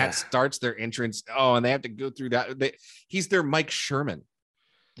 that starts their entrance. Oh, and they have to go through that. He's their Mike Sherman.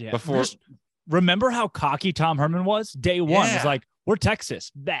 Yeah. Before, remember how cocky Tom Herman was? Day one was like, we're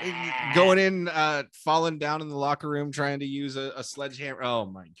Texas. Going in, falling down in the locker room, trying to use a sledgehammer. Oh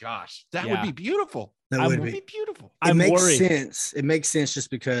my gosh, that would be beautiful. That would be beautiful. It makes sense. It makes sense just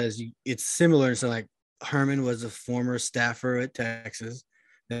because it's similar. So like Herman was a former staffer at Texas.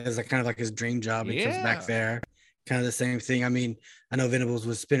 That was kind of like his dream job. He comes back there. Kind of the same thing. I mean, I know Venables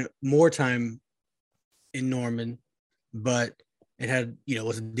was spending more time in Norman, but it had,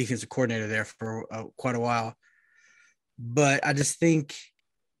 was a defensive coordinator there for quite a while. But I just think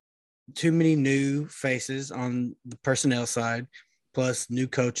too many new faces on the personnel side, plus new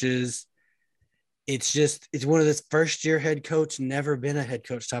coaches. It's one of this first year head coach, never been a head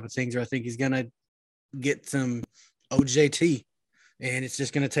coach type of things, where I think he's going to get some OJT. And it's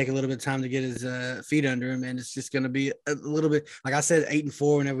just going to take a little bit of time to get his feet under him. And it's just going to be a little bit, like I said,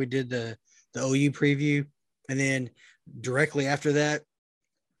 8-4 whenever we did the OU preview. And then directly after that,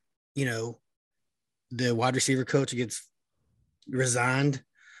 the wide receiver coach gets resigned.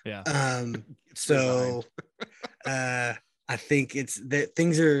 Yeah. So I think it's that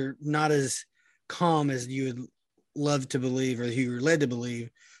things are not as calm as you would love to believe, or you were led to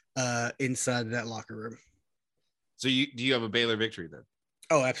believe inside that locker room. So do you have a Baylor victory then?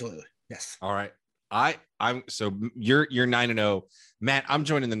 Oh, absolutely. Yes. All right. I'm so you're 9-0. Matt, I'm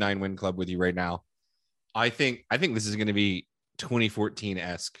joining the 9-win club with you right now. I think this is going to be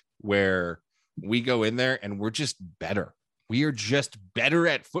 2014-esque, where we go in there and we're just better. We are just better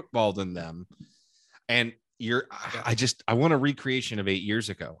at football than them. And I want a recreation of 8 years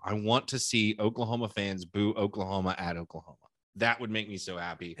ago. I want to see Oklahoma fans boo Oklahoma at Oklahoma. That would make me so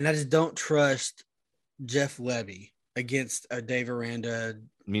happy. And I just don't trust Jeff Lebby against a Dave Aranda,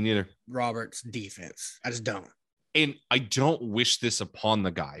 me neither, Roberts defense. I just don't. And I don't wish this upon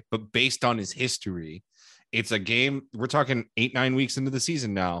the guy, but based on his history, it's a game. We're talking 8-9 weeks into the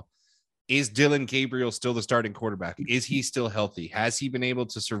season now. Is Dylan Gabriel still the starting quarterback? Is he still healthy? Has he been able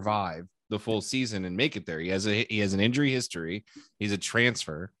to survive the full season and make it there? He has an injury history. He's a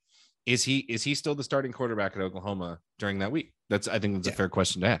transfer. Is he still the starting quarterback at Oklahoma during that week? I think that's a fair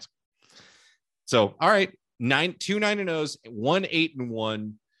question to ask. So, all right, 2 9-0s, 1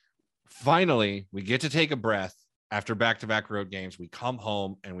 8-1. Finally, we get to take a breath after back-to-back road games. We come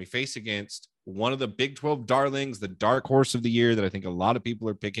home and we face against one of the Big 12 darlings, the dark horse of the year that I think a lot of people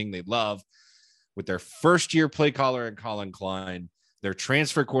are picking. They love, with their first-year play caller in Colin Klein, their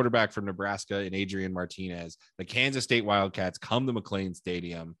transfer quarterback from Nebraska in Adrian Martinez. The Kansas State Wildcats come to McLean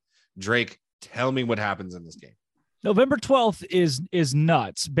Stadium. Drake, tell me what happens in this game. November 12th is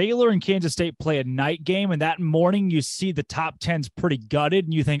nuts. Baylor and Kansas State play a night game, and that morning you see the top 10's pretty gutted,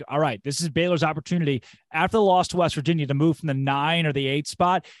 and you think, all right, this is Baylor's opportunity after the loss to West Virginia to move from the 9 or the 8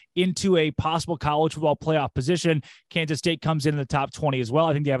 spot into a possible college football playoff position. Kansas State comes in the top 20 as well.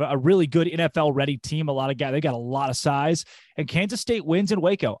 I think they have a really good NFL-ready team. They got a lot of size, and Kansas State wins in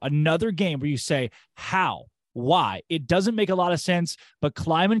Waco. Another game where you say, how? Why? It doesn't make a lot of sense, but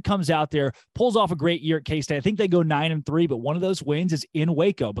Kleiman comes out there, pulls off a great year at K-State. I think they go 9-3, but one of those wins is in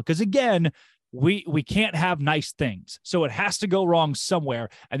Waco because, again, we can't have nice things. So it has to go wrong somewhere.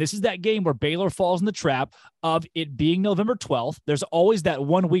 And this is that game where Baylor falls in the trap of it being November 12th. There's always that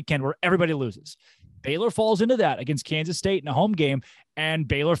one weekend where everybody loses. Baylor falls into that against Kansas State in a home game, and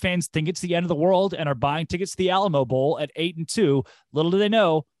Baylor fans think it's the end of the world and are buying tickets to the Alamo Bowl at 8-2. Little do they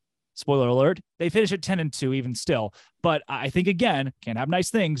know, spoiler alert, they finish at 10-2 even still. But I think, again, can't have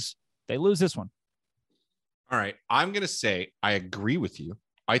nice things. They lose this one. All right. I'm going to say I agree with you.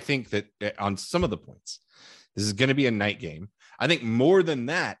 I think that on some of the points, this is going to be a night game. I think more than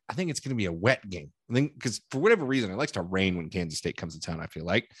that, I think it's going to be a wet game. I think because for whatever reason, it likes to rain when Kansas State comes to town. I feel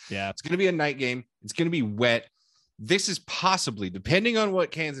like it's going to be a night game. It's going to be wet. This is possibly, depending on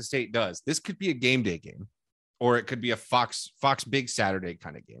what Kansas State does, this could be a game day game, or it could be a Fox Big Saturday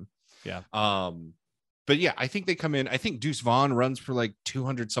kind of game. Yeah. But yeah, I think they come in. I think Deuce Vaughn runs for like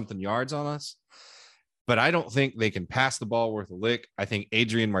 200 something yards on us, but I don't think they can pass the ball worth a lick. I think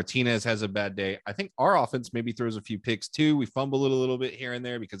Adrian Martinez has a bad day. I think our offense maybe throws a few picks too. We fumble it a little bit here and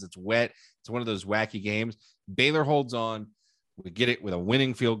there because it's wet. It's one of those wacky games. Baylor holds on. We get it with a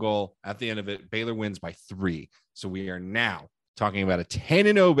winning field goal at the end of it. Baylor wins by 3. So we are now talking about a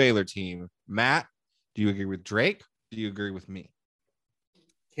 10-0 Baylor team. Matt, do you agree with Drake? Do you agree with me?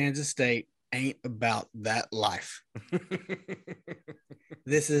 Kansas State ain't about that life.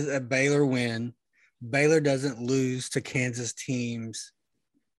 This is a Baylor win. Baylor doesn't lose to Kansas teams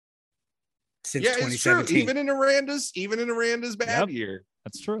since 2017. It's true. Even in Aranda's bad year.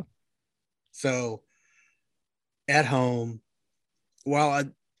 That's true. So at home, while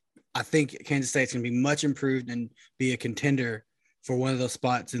I think Kansas State's going to be much improved and be a contender for one of those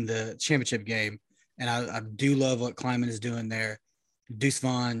spots in the championship game, and I do love what Kleiman is doing there. Deuce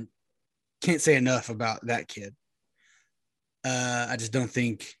Vaughn, can't say enough about that kid. I just don't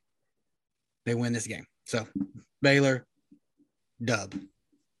think they win this game. So Baylor, dub.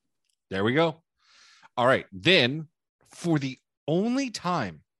 There we go. All right. Then for the only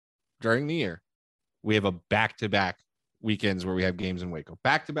time during the year, we have a back-to-back weekends where we have games in Waco.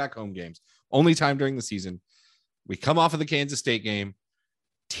 Back-to-back home games. Only time during the season. We come off of the Kansas State game.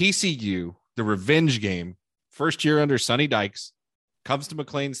 TCU, the revenge game, first year under Sonny Dykes, comes to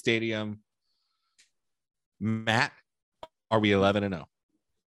McLean Stadium. Matt, are we 11-0?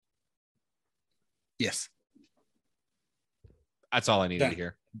 Yes. That's all I needed to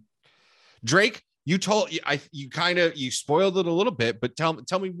hear. Drake, you spoiled it a little bit, but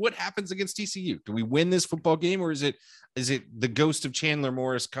tell me what happens against TCU. Do we win this football game, or is it the ghost of Chandler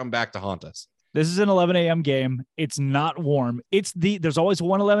Morris come back to haunt us? This is an 11 a.m. game. It's not warm. There's always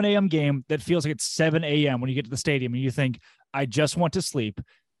one 11 a.m. game that feels like it's 7 a.m. when you get to the stadium and you think, I just want to sleep.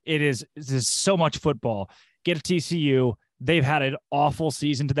 This is so much football. Get to TCU. They've had an awful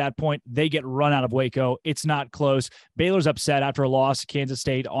season to that point. They get run out of Waco. It's not close. Baylor's upset after a loss to Kansas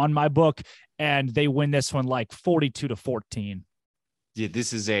State on my book, and they win this one like 42-14. Yeah,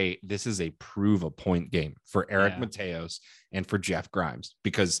 this is a prove a point game for Eric Mateos and for Jeff Grimes,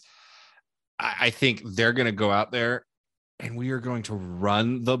 because I think they're going to go out there and we are going to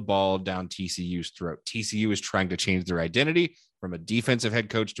run the ball down TCU's throat. TCU is trying to change their identity from a defensive head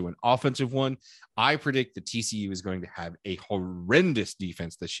coach to an offensive one. I predict that TCU is going to have a horrendous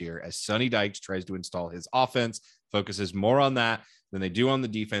defense this year as Sonny Dykes tries to install his offense, focuses more on that than they do on the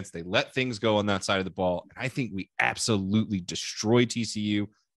defense. They let things go on that side of the ball. And I think we absolutely destroy TCU.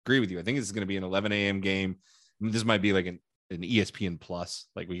 Agree with you. I think this is going to be an 11 a.m. game. This might be like an ESPN Plus,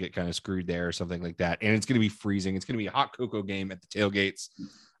 like we get kind of screwed there or something like that. And it's going to be freezing. It's going to be a hot cocoa game at the tailgates.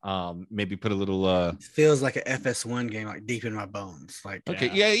 Maybe put a little it feels like a FS1 game, like deep in my bones. Like,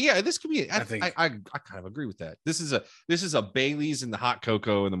 okay, yeah, this could be. I kind of agree with that. This is a Bailey's in the hot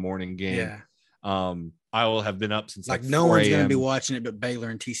cocoa in the morning game. Yeah. I will have been up since like no one's going to be watching it but Baylor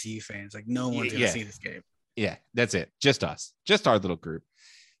and TCU fans. Like no one's going to see this game. Yeah, that's it. Just us, just our little group.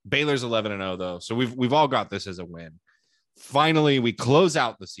 Baylor's 11-0 though, so we've all got this as a win. Finally, we close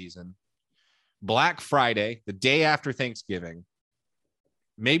out the season. Black Friday, the day after Thanksgiving.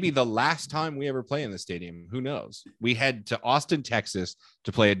 Maybe the last time we ever play in the stadium. Who knows? We head to Austin, Texas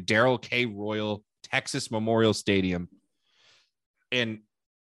to play at Darrell K. Royal Texas Memorial Stadium. And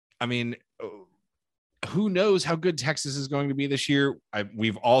I mean, who knows how good Texas is going to be this year?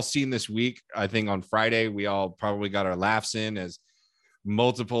 We've all seen this week. I think on Friday, we all probably got our laughs in as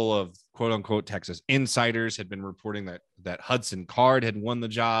multiple of quote unquote Texas insiders had been reporting that Hudson Card had won the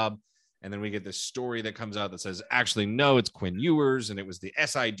job. And then we get this story that comes out that says, actually, no, it's Quinn Ewers. And it was the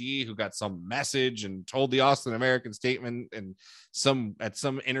SID who got some message and told the Austin American statement and at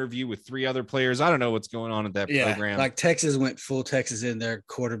some interview with 3 other players. I don't know what's going on at that program. Like Texas went full Texas in their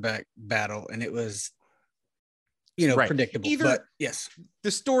quarterback battle. And it was, predictable. But yes,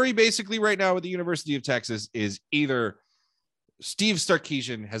 the story basically right now with the University of Texas is either Steve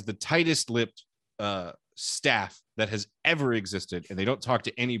Sarkisian has the tightest lipped staff that has ever existed, and they don't talk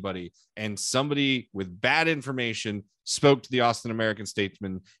to anybody, and somebody with bad information spoke to the Austin American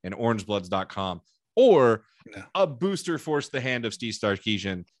Statesman and orangebloods.com, or a booster forced the hand of Steve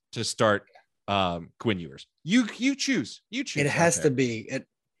Sarkisian to start Quinn Ewers. You choose. It has to be,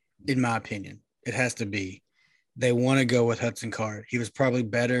 in my opinion, it has to be. They want to go with Hudson Card. He was probably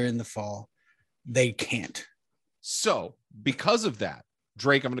better in the fall. They can't. So because of that,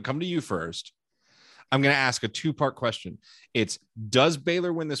 Drake, I'm going to come to you first. I'm going to ask a two-part question. It's, does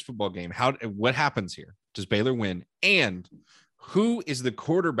Baylor win this football game? What happens here? Does Baylor win? And who is the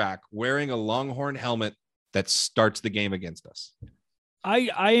quarterback wearing a Longhorn helmet that starts the game against us?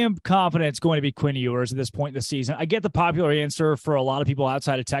 I am confident it's going to be Quinn Ewers at this point in the season. I get the popular answer for a lot of people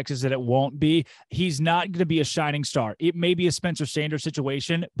outside of Texas that it won't be. He's not going to be a shining star. It may be a Spencer Sanders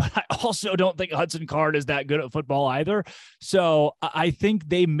situation, but I also don't think Hudson Card is that good at football either. So I think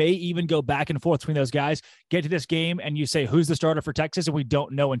they may even go back and forth between those guys, get to this game, and you say, who's the starter for Texas? And we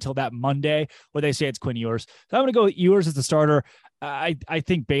don't know until that Monday where they say it's Quinn Ewers. So I'm going to go with Ewers as the starter. I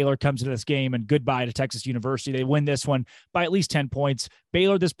think Baylor comes into this game and goodbye to Texas University. They win this one by at least 10 points.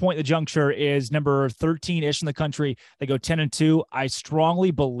 Baylor at this point, the juncture is number 13-ish in the country. They go 10-2. I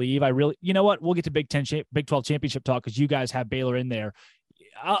strongly believe, you know what? We'll get to Big 12 championship talk because you guys have Baylor in there.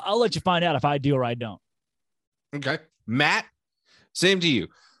 I'll let you find out if I do or I don't. Okay. Matt, same to you.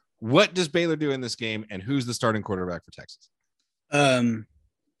 What does Baylor do in this game, and who's the starting quarterback for Texas? I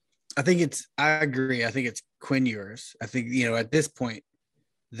agree. I think it's Quinn Ewers. I think, at this point,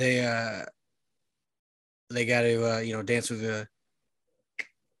 they got to, dance with the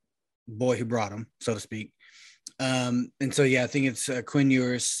boy who brought them, so to speak. And so, I think it's Quinn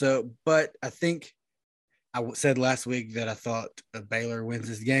Ewers. So, but I think I said last week that I thought Baylor wins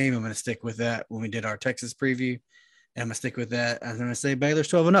this game. I'm going to stick with that when we did our Texas preview. And I'm going to stick with that. I'm going to say Baylor's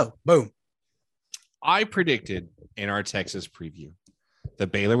 12-0. Boom. I predicted in our Texas preview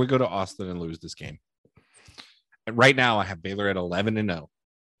that Baylor would go to Austin and lose this game. And right now, I have Baylor at 11-0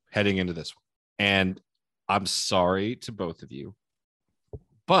 heading into this one. And I'm sorry to both of you,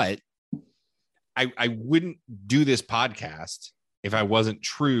 but I wouldn't do this podcast if I wasn't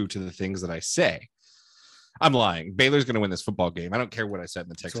true to the things that I say. I'm lying. Baylor's going to win this football game. I don't care what I said in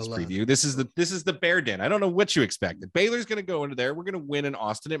the Texas preview. This is the Bear Den. I don't know what you expected. Baylor's going to go into there. We're going to win in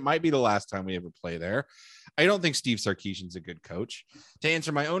Austin. It might be the last time we ever play there. I don't think Steve Sarkisian's a good coach. To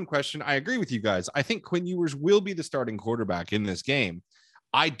answer my own question, I agree with you guys. I think Quinn Ewers will be the starting quarterback in this game.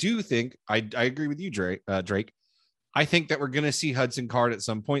 I do think I agree with you, Drake. I think that we're going to see Hudson Card at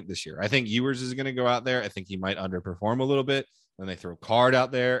some point this year. I think Ewers is going to go out there. I think he might underperform a little bit. Then they throw Card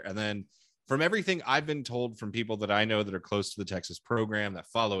out there, and then from everything I've been told from people that I know that are close to the Texas program that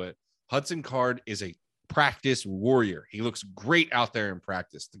follow it, Hudson Card is a practice warrior. He looks great out there in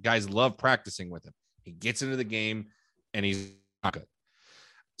practice. The guys love practicing with him. He gets into the game and he's not good.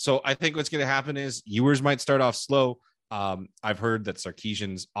 So I think what's going to happen is Ewers might start off slow. I've heard that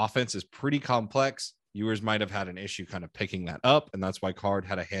Sarkisian's offense is pretty complex. Ewers might have had an issue kind of picking that up, and that's why Card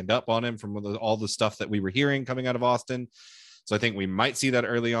had a hand up on him from all the stuff that we were hearing coming out of Austin. So I think we might see that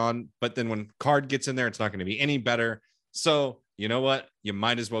early on, but then when Card gets in there, it's not going to be any better. So you know what? You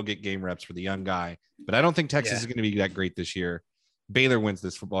might as well get game reps for the young guy, but I don't think Texas is going to be that great this year. Baylor wins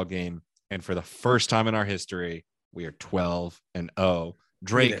this football game. And for the first time in our history, we are 12-0.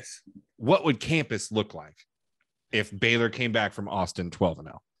 Drake, what would campus look like if Baylor came back from Austin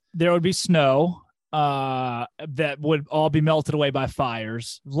 12-0? There would be snow that would all be melted away by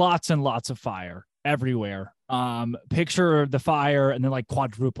fires. Lots and lots of fire everywhere. Picture the fire and then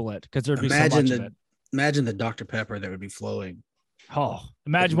quadruple it because there'd be so much of it. Imagine the Dr. Pepper that would be flowing. Oh,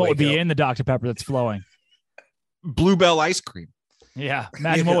 imagine what would be in the Dr. Pepper that's flowing. Bluebell ice cream. Yeah,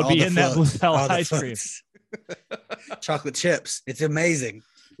 imagine what would be in that Bluebell ice cream. Chocolate chips. It's amazing.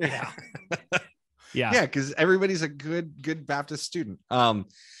 Yeah. Yeah, because everybody's a good Baptist student.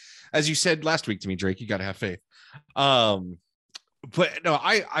 As you said last week to me, Drake, you got to have faith. But no,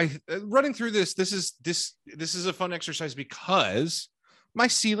 I running through this is a fun exercise because my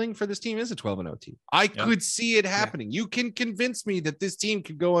ceiling for this team is a 12-0 team. I could see it happening. You can convince me that this team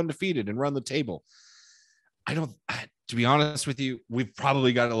could go undefeated and run the table. To be honest with you, we've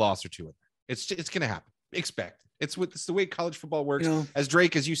probably got a loss or two in there. It's going to happen. Expect it's the way college football works. As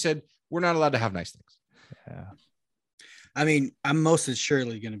Drake, as you said, we're not allowed to have nice things. Yeah. I mean, I'm most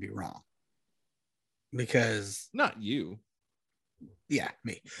assuredly going to be wrong because not you. Yeah,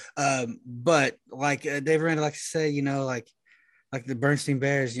 me. But like Dave Aranda likes to say, like the Bernstein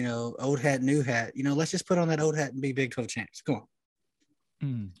Bears, old hat, new hat. Let's just put on that old hat and be Big 12 champs. Come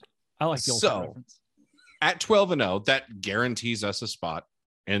on. I like the old hat reference. At 12-0, that guarantees us a spot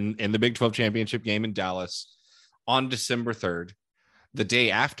in the Big 12 championship game in Dallas on December 3rd. The day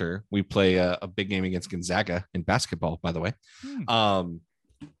after, we play a big game against Gonzaga in basketball, by the way.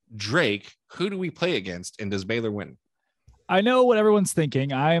 Drake, who do we play against, and does Baylor win? I know what everyone's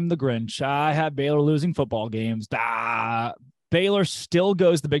thinking. I am the Grinch. I have Baylor losing football games. Baylor still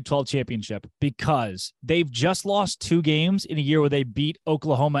goes the Big 12 championship because they've just lost 2 games in a year where they beat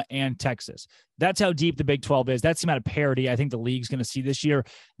Oklahoma and Texas. That's how deep the Big 12 is. That's the amount of parity I think the league's going to see this year.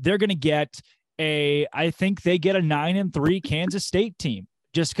 They're going to get I think they get a 9-3 Kansas State team,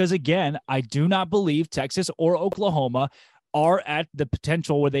 just because, again, I do not believe Texas or Oklahoma are at the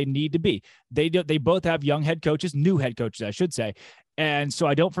potential where they need to be. They both have young head coaches, new head coaches, I should say. And so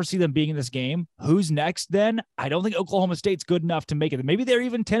I don't foresee them being in this game. Who's next then? I don't think Oklahoma State's good enough to make it. Maybe they're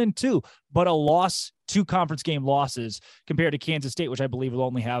even 10-2, but a loss, 2 conference game losses compared to Kansas State, which I believe will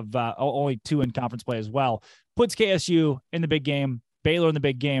only have only 2 in conference play as well, puts KSU in the big game, Baylor in the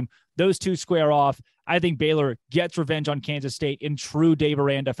big game. Those 2 square off. I think Baylor gets revenge on Kansas State in true Dave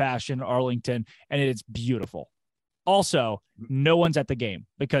Aranda fashion, Arlington, and it's beautiful. Also, no one's at the game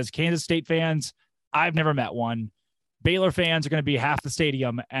because Kansas State fans, I've never met one. Baylor fans are going to be half the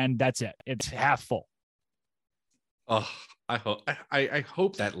stadium, and that's it. It's half full. Oh, I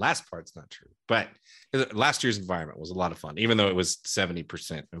hope that last part's not true. But last year's environment was a lot of fun, even though it was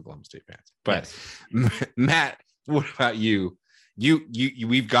 70% Oklahoma State fans. But yes. Matt, what about you?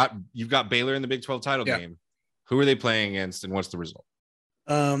 You've got Baylor in the Big 12 title game. Who are they playing against, and what's the result?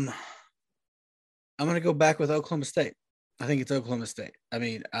 I'm going to go back with Oklahoma State. I think it's Oklahoma State. I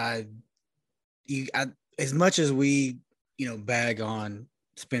mean, as much as we, bag on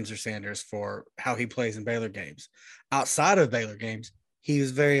Spencer Sanders for how he plays in Baylor games, outside of Baylor games, he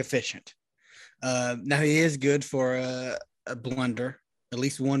was very efficient. Now he is good for a blunder, at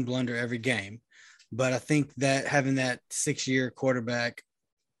least one blunder every game. But I think that having that 6-year quarterback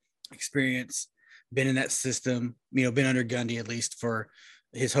experience, been in that system, been under Gundy at least for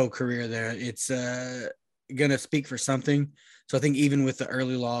his whole career there, it's going to speak for something. So I think even with the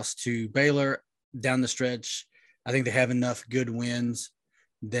early loss to Baylor down the stretch, I think they have enough good wins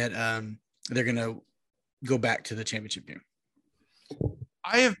that they're going to go back to the championship game.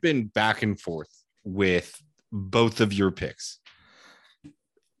 I have been back and forth with both of your picks.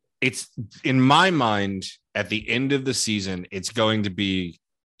 It's in my mind at the end of the season, it's going to be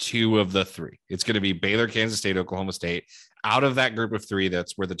 2 of the 3. It's going to be Baylor, Kansas State, Oklahoma State. Out of that group of 3,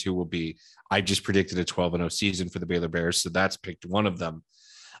 that's where the 2 will be. I just predicted a 12-0 season for the Baylor Bears, so that's picked one of them.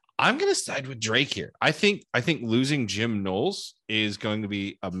 I'm going to side with Drake here. I think losing Jim Knowles is going to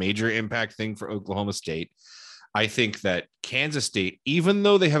be a major impact thing for Oklahoma State. I think that Kansas State, even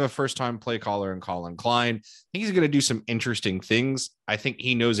though they have a first-time play caller in Colin Klein, I think he's going to do some interesting things. I think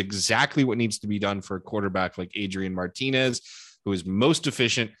he knows exactly what needs to be done for a quarterback like Adrian Martinez, who is most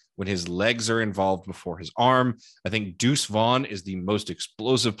efficient when his legs are involved before his arm. I think Deuce Vaughn is the most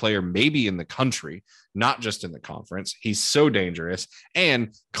explosive player maybe in the country, not just in the conference. He's so dangerous.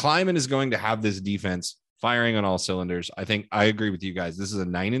 And Kleiman is going to have this defense firing on all cylinders. I think I agree with you guys. This is a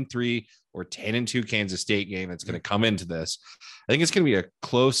 9-3 or 10-2 Kansas State game that's going to come into this. I think it's going to be a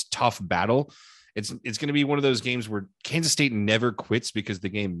close, tough battle. It's going to be one of those games where Kansas State never quits because the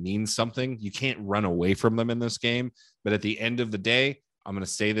game means something. You can't run away from them in this game. But at the end of the day, I'm going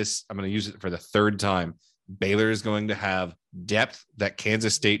to say this, I'm going to use it for the 3rd time. Baylor is going to have depth that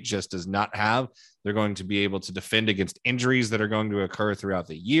Kansas State just does not have. They're going to be able to defend against injuries that are going to occur throughout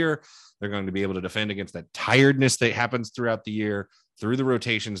the year. They're going to be able to defend against that tiredness that happens throughout the year, through the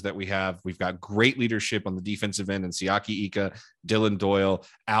rotations that we have. We've got great leadership on the defensive end and Siaki Ika, Dylan Doyle,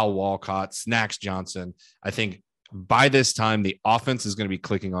 Al Walcott, Snacks Johnson. I think by this time, the offense is going to be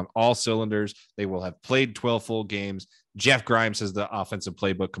clicking on all cylinders. They will have played 12 full games. Jeff Grimes has the offensive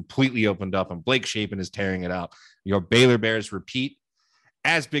playbook completely opened up, and Blake Shapen is tearing it out. Your Baylor Bears repeat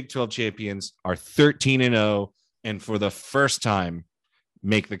as Big 12 champions, are 13-0, and for the first time,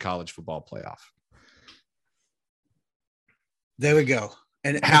 make the college football playoff. There we go.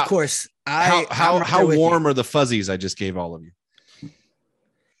 And of course, how warm are the fuzzies I just gave all of you?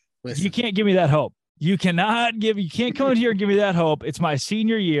 Listen. You can't give me that hope. You can't come in here and give me that hope. It's my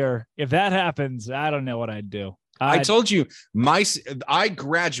senior year. If that happens, I don't know what I'd do. I told you I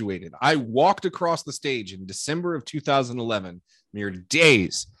graduated. I walked across the stage in December of 2011, mere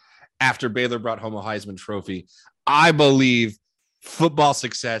days after Baylor brought home a Heisman Trophy. I believe football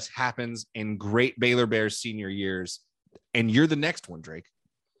success happens in great Baylor Bears senior years, and you're the next one, Drake.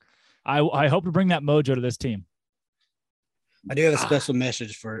 I hope to bring that mojo to this team. I do have a special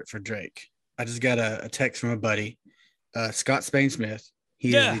message for Drake. I just got a text from a buddy, Scott Spain-Smith.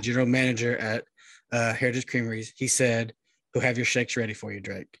 He is the general manager at Heritage Creameries. He said he'll have your shakes ready for you,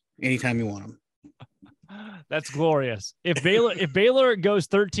 Drake, anytime you want them. That's glorious. If Baylor goes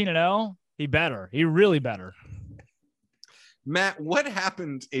 13-0, he really better. Matt, what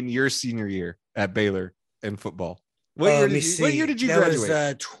happened in your senior year at Baylor in football? What year did you graduate?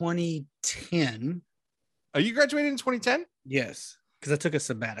 That was 2010. Oh, you graduated in 2010? Yes, because I took a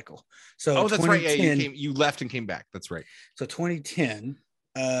sabbatical. So that's right. Yeah, you left and came back. That's right. So 2010,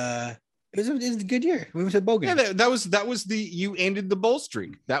 it was a good year. We went to the bowl game. Yeah, that was you ended the bowl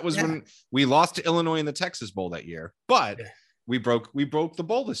streak. That was when we lost to Illinois in the Texas Bowl that year, but we broke the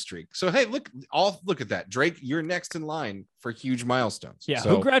bowlless streak. So hey, look at that, Drake. You're next in line for huge milestones. Yeah, so,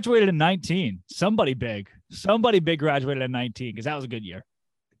 who graduated in 19? Somebody big graduated in 19 because that was a good year.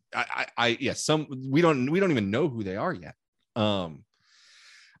 We don't even know who they are yet. All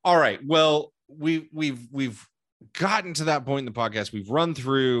right, well, we've gotten to that point in the podcast. We've run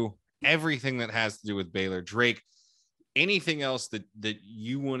through everything that has to do with Baylor. Drake, anything else that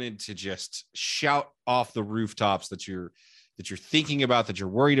you wanted to just shout off the rooftops that you're thinking about, that you're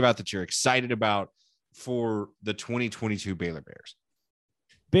worried about, that you're excited about for the 2022 Baylor Bears?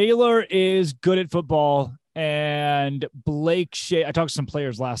 Baylor is good at football, and Blake Shapen, I talked to some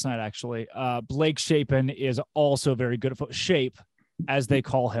players last night, actually. Blake Shapen is also very good at Shape, as they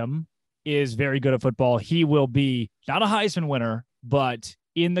call him, is very good at football. He will be not a Heisman winner, but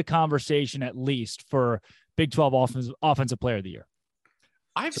in the conversation at least for Big 12 offensive player of the year.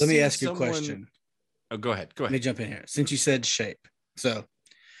 Let me ask you a question. Oh, go ahead. Let me jump in here. Since you said Shape, so I'm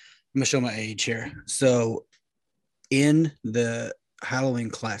gonna show my age here. So in the Halloween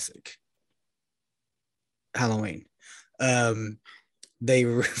Classic, they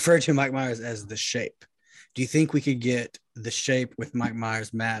refer to Mike Myers as the Shape. Do you think we could get the Shape with Mike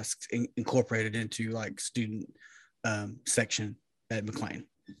Myers masks incorporated into like student section at McLean?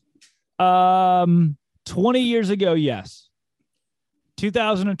 20 years ago, yes.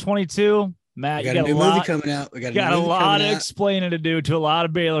 2022, Matt, you got a lot coming out. We got a lot of explaining to do to a lot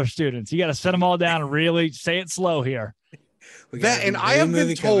of Baylor students. You got to set them all down and really say it slow here. I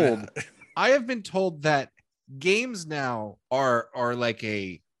have been told that games now are like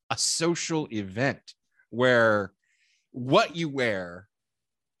a social event where what you wear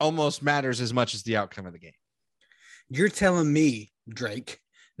almost matters as much as the outcome of the game. You're telling me, Drake,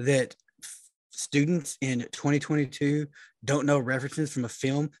 that students in 2022 don't know references from a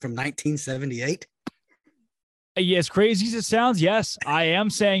film from 1978? As crazy as it sounds, yes, I am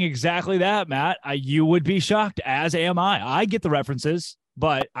saying exactly that, Matt. You would be shocked, as am I. I get the references,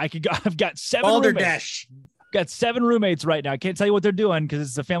 but I've got 7 roommates. Got 7 roommates right now. I can't tell you what they're doing because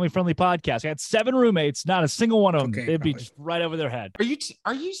it's a family-friendly podcast. I got 7 roommates, not a single one of them. They'd be just right over their head. Are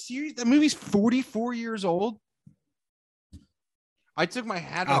you serious? That movie's 44 years old. I took my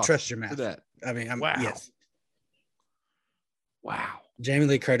hat off. I'll trust your math. That. I mean, yes. Wow. Jamie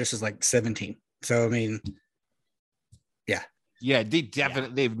Lee Curtis is like 17. So, I mean, yeah. Yeah, they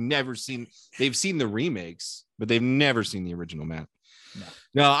definitely, they've seen the remakes, but they've never seen the original, Matt.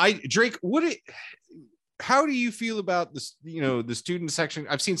 No, Drake, how do you feel about this, the student section?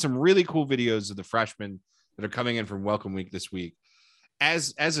 I've seen some really cool videos of the freshmen that are coming in from Welcome Week this week.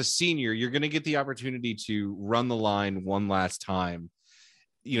 As a senior, you're going to get the opportunity to run the line one last time.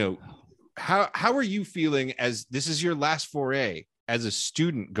 How are you feeling as this is your last foray as a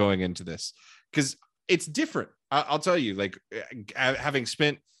student going into this? Because it's different. I'll tell you, like having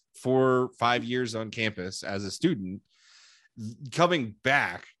spent 4 or 5 years on campus as a student, coming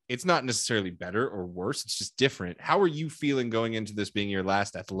back, it's not necessarily better or worse. It's just different. How are you feeling going into this being your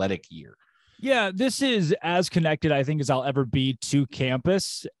last athletic year? Yeah, this is as connected, I think, as I'll ever be to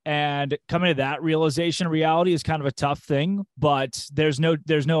campus. And coming to that realization, reality is kind of a tough thing, but there's no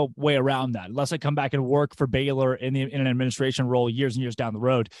way around that. Unless I come back and work for Baylor in an administration role years and years down the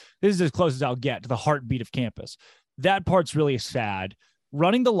road, this is as close as I'll get to the heartbeat of campus. That part's really sad.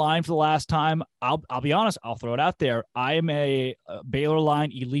 Running the line for the last time, I'll be honest, I'll throw it out there. I am a Baylor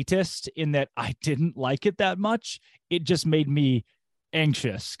line elitist in that I didn't like it that much. It just made me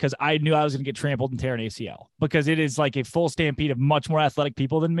anxious because I knew I was going to get trampled and tear an ACL because it is like a full stampede of much more athletic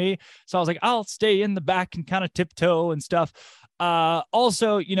people than me. So I was like, I'll stay in the back and kind of tiptoe and stuff.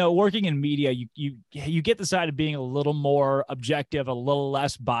 Also, working in media, you get the side of being a little more objective, a little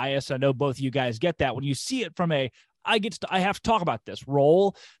less biased. I know both of you guys get that when you see it from I have to talk about this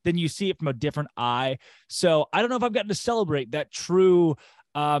role, then you see it from a different eye. So I don't know if I've gotten to celebrate that true.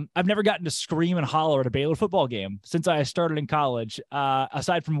 I've never gotten to scream and holler at a Baylor football game since I started in college.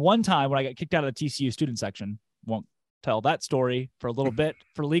 Aside from one time when I got kicked out of the TCU student section. Won't tell that story for a little bit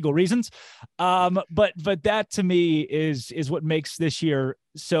for legal reasons. But that to me is what makes this year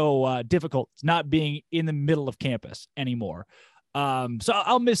so difficult. It's not being in the middle of campus anymore. So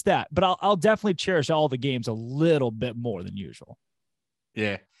I'll miss that, but I'll definitely cherish all the games a little bit more than usual.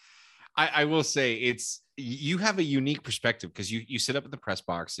 Yeah. I will say you have a unique perspective because you sit up at the press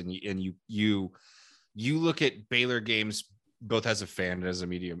box and you look at Baylor games both as a fan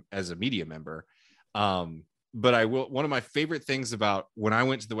and as a media member. But I will. One of my favorite things about when I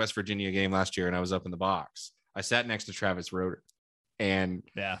went to the West Virginia game last year and I was up in the box, I sat next to Travis Roeder, and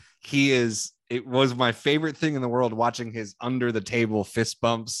it was my favorite thing in the world watching his under the table fist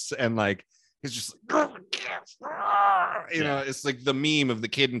bumps, and like he's just like, it's like the meme of the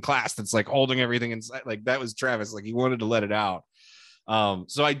kid in class that's like holding everything inside. Like that was Travis. Like he wanted to let it out.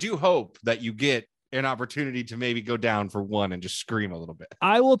 So I do hope that you get an opportunity to maybe go down for one and just scream a little bit.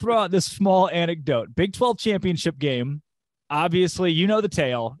 I will throw out this small anecdote. Big 12 championship game. Obviously, you know the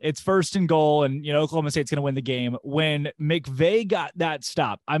tale. It's 1st and goal, and Oklahoma State's going to win the game. When McVay got that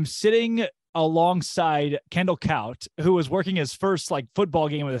stop, I'm sitting alongside Kendall Kaut, who was working his first football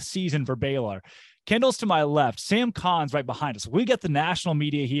game of the season for Baylor. Kendall's to my left. Sam Kahn's right behind us. We get the national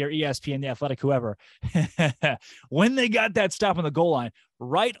media here, ESPN, The Athletic, whoever. When they got that stop on the goal line,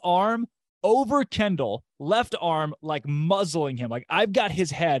 right arm over Kendall, left arm muzzling him. I've got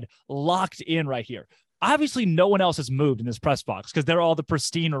his head locked in right here. Obviously, no one else has moved in this press box because they're all the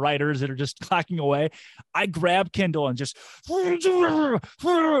pristine writers that are just clacking away. I grab Kendall and just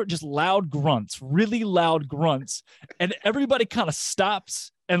loud grunts, really loud grunts. And everybody kind of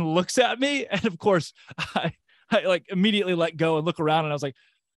stops and looks at me. And of course, I immediately let go and look around. And I was like,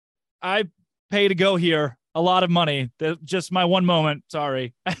 I pay to go here. A lot of money. Just my one moment.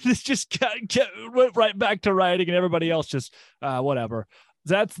 Sorry. And it's just went right back to writing, and everybody else just whatever.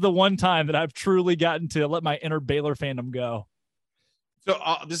 That's the one time that I've truly gotten to let my inner Baylor fandom go. So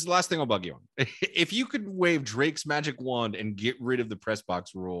this is the last thing I'll bug you on. If you could wave Drake's magic wand and get rid of the press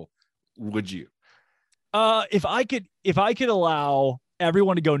box rule, would you? If I could allow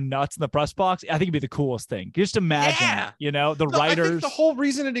everyone to go nuts in the press box, I think it'd be the coolest thing. Just imagine, the writers. I think the whole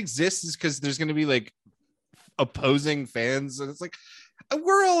reason it exists is because there's going to be opposing fans, and it's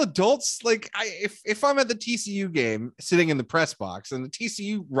we're all adults. If I'm at the TCU game sitting in the press box and the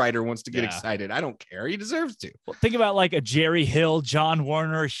TCU writer wants to get excited, I don't care. He deserves to. Well, think about a Jerry Hill, John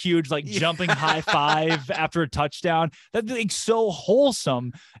Warner, huge jumping high five after a touchdown. That'd be so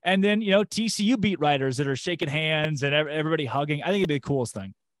wholesome. And then TCU beat writers that are shaking hands and everybody hugging. I think it'd be the coolest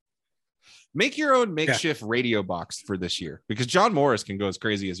thing. Make your own makeshift radio box for this year, because John Morris can go as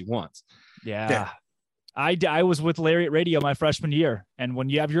crazy as he wants. Yeah. I was with Larry at radio my freshman year, and when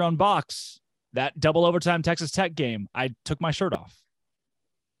you have your own box, that double overtime Texas Tech game, I took my shirt off.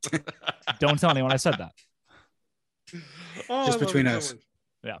 Don't tell anyone I said that. Just between us.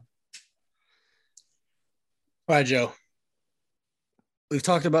 Yeah. All right, Joe. We've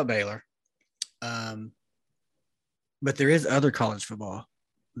talked about Baylor, but there is other college football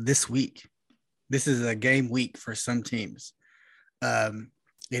this week. This is a game week for some teams.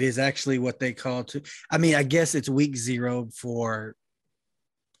 It is actually what they call I guess it's week 0 for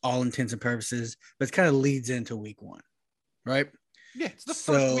all intents and purposes, but it kind of leads into week 1, right? Yeah, it's the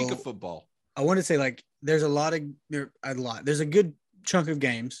first week of football. I want to say there's there's a good chunk of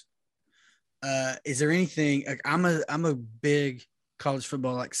games. Is there anything I'm a big college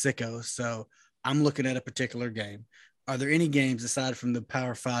football sicko, so I'm looking at a particular game. Are there any games aside from the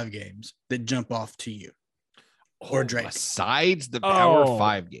Power 5 games that jump off to you? Or Drake. Besides the Power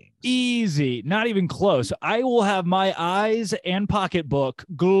 5 games. Easy. Not even close. I will have my eyes and pocketbook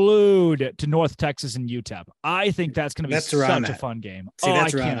glued to North Texas and UTEP. I think that's going to be such a fun game. I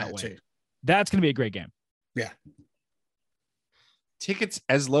cannot wait. Too. That's going to be a great game. Yeah. Tickets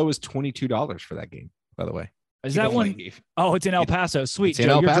as low as $22 for that game, by the way. Is that one? Oh, it's in El Paso. Sweet.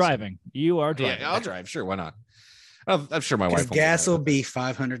 Joe, you're driving. You are driving. Yeah, I'll drive. Sure. Why not? I'm sure my wife. Gas will be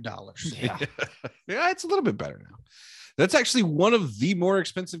 $500. Yeah. Yeah, it's a little bit better now. That's actually one of the more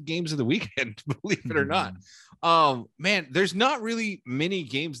expensive games of the weekend, believe it or not. Man, there's not really many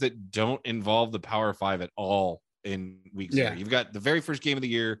games that don't involve the Power 5 at all in week 0. You've got the very first game of the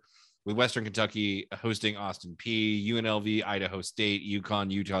year with Western Kentucky hosting Austin P, UNLV, Idaho State,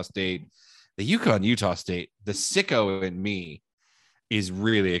 UConn, Utah State. The UConn, Utah State, the sicko in me is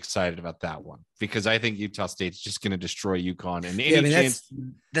really excited about that one, because I think Utah State's just going to destroy UConn. And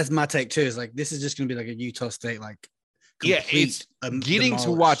that's my take too. Is this is just going to be a Utah State it's getting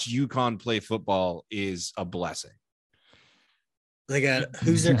to watch UConn play football is a blessing. They got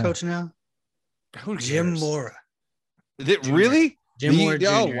who's their coach now? Jim Mora. Really? Jim Mora Jr.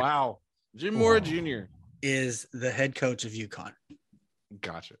 Oh wow, Jim Mora Jr. is the head coach of UConn.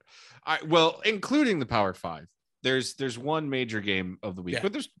 Gotcha. All right, well, including the Power 5. There's one major game of the week,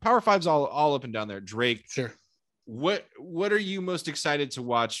 but there's Power 5s all up and down there. Drake, sure. What are you most excited to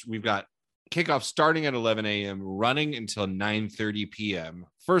watch? We've got kickoff starting at 11 a.m., running until 9:30 p.m.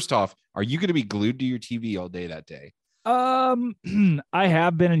 First off, are you going to be glued to your TV all day that day? I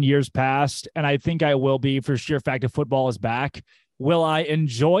have been in years past, and I think I will be for sheer fact of football is back. Will I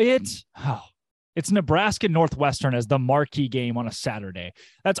enjoy it? Oh, It's Nebraska Northwestern as the marquee game on a Saturday.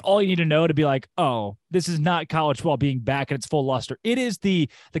 That's all you need to know to be like, oh, this is not college football being back at its full luster. It is the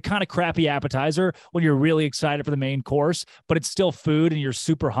kind of crappy appetizer when you're really excited for the main course, but it's still food and you're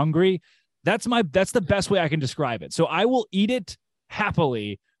super hungry. That's the best way I can describe it. So I will eat it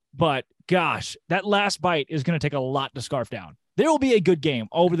happily, but gosh, that last bite is going to take a lot to scarf down. There will be a good game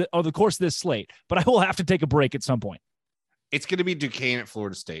over the course of this slate, but I will have to take a break at some point. It's going to be Duquesne at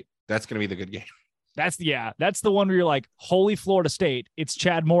Florida State. That's going to be the good game. That's the one where you're like, holy Florida State. It's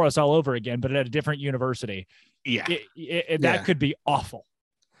Chad Morris all over again, but at a different university. Yeah. That could be awful.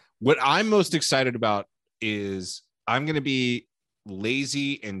 What I'm most excited about is I'm going to be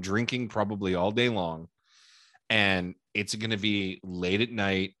lazy and drinking probably all day long. And it's going to be late at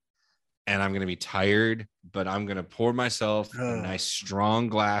night and I'm going to be tired, but I'm going to pour myself a nice strong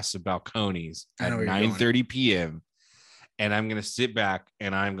glass of Balcones at 9:30 p.m. And I'm going to sit back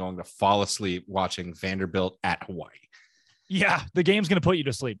and I'm going to fall asleep watching Vanderbilt at Hawaii. Yeah, the game's going to put you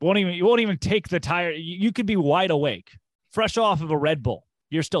to sleep. You won't even take the tire. You could be wide awake, fresh off of a Red Bull.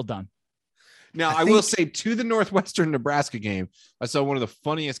 You're still done. Now, I will say to the Northwestern Nebraska game, I saw one of the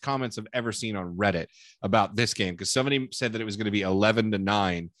funniest comments I've ever seen on Reddit about this game because somebody said that it was going to be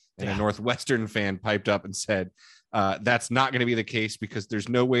 11-9, and a Northwestern fan piped up and said, that's not going to be the case because there's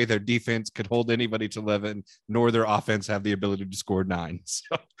no way their defense could hold anybody to 11, nor their offense have the ability to score 9.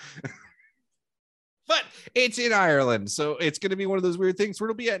 So, but it's in Ireland, so it's going to be one of those weird things where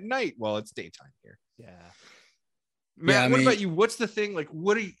it'll be at night while it's daytime here. Yeah. Matt, what about you? What's the thing? Like,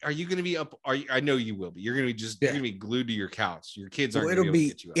 are you going to be up? I know you will be. You're going to be you're going to be glued to your couch. Your kids aren't going to be able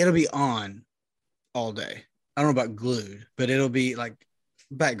to get you up. It'll be on all day. I don't know about glued, but it'll be like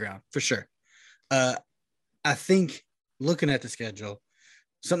background for sure. I think looking at the schedule,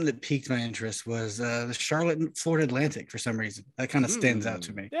 something that piqued my interest was the Charlotte and Florida Atlantic for some reason. That kind of stands out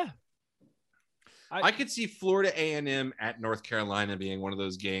to me. Yeah. I could see Florida A&M at North Carolina being one of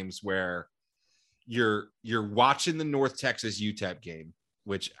those games where you're watching the North Texas UTEP game,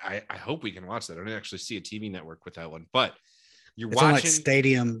 which I hope we can watch that. I don't actually see a TV network with that one, but it's watching on like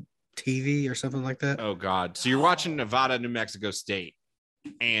Stadium TV or something like that. Oh God. So you're watching Nevada, New Mexico State,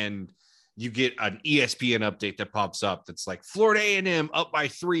 and you get an ESPN update that pops up that's like Florida A&M up by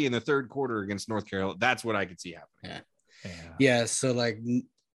 3 in the third quarter against North Carolina. That's what I could see happening. Yeah. So like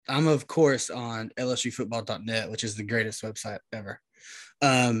I'm of course on LSUfootball.net, which is the greatest website ever.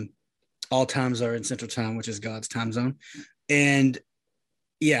 All times are in Central Time, which is God's time zone. And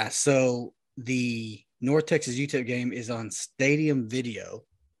yeah, so the North Texas UTEP game is on Stadium Video,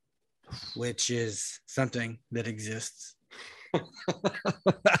 which is something that exists.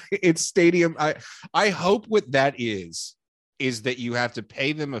 It's Stadium. I hope what that is that you have to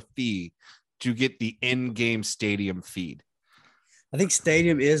pay them a fee to get the in-game Stadium feed. I think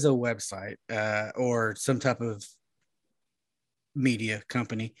Stadium is a website or some type of media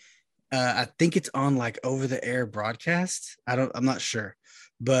company. I think it's on like over-the-air broadcast. I'm not sure,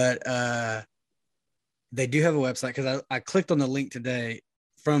 but they do have a website because I clicked on the link today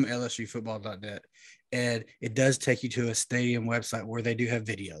from LSUfootball.net, and it does take you to a Stadium website where they do have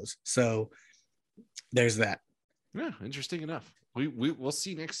videos. So there's that. Yeah, interesting enough. We'll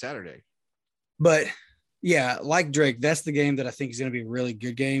see next Saturday. But yeah, like Drake, that's the game that I think is going to be a really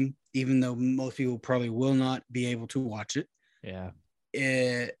good game, even though most people probably will not be able to watch it. Yeah.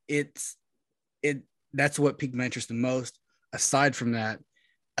 That's what piqued my interest the most. Aside from that,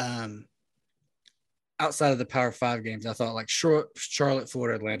 outside of the Power 5 games, I thought like Charlotte,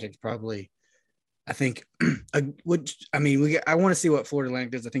 Florida Atlantic probably. I think I want to see what Florida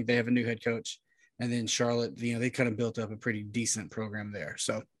Atlantic does. I think they have a new head coach, and then Charlotte, they kind of built up a pretty decent program there.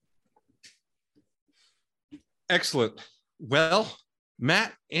 So excellent. Well,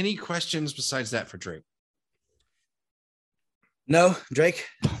 Matt, any questions besides that for Drake? No, Drake,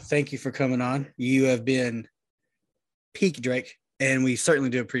 thank you for coming on. You have been peak Drake, and we certainly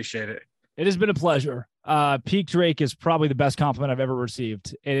do appreciate it. It has been a pleasure. Peak Drake is probably the best compliment I've ever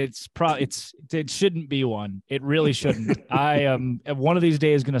received. It shouldn't be one. It really shouldn't. I am one of these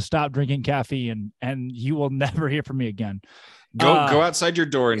days going to stop drinking caffeine and you will never hear from me again. Go outside your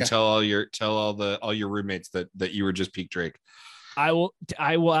door and tell all your roommates that you were just Peak Drake. I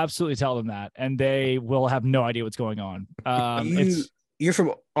will absolutely tell them that, and they will have no idea what's going on. You're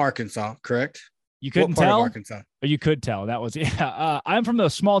from Arkansas, correct? You couldn't tell? Of Arkansas? Or you could tell. That was, I'm from the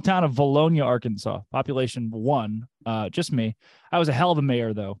small town of Valonia, Arkansas. Population 1, just me. I was a hell of a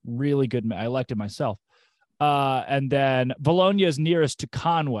mayor, though. Really good mayor. I elected myself. And then Valonia is nearest to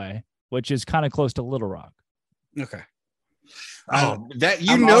Conway, which is kind of close to Little Rock. Okay. That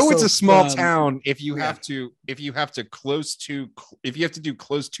I'm it's also a small from- town if you yeah. have to do close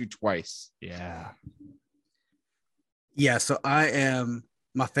to twice. Yeah. Yeah, so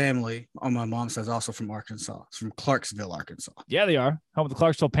my family on my mom's side is also from Arkansas. It's from Clarksville, Arkansas. Yeah, they are. Home of the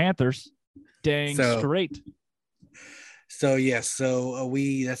Clarksville Panthers. Dang straight. So that's how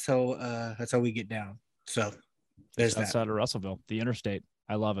we get down. So there's that. Outside of Russellville, the interstate.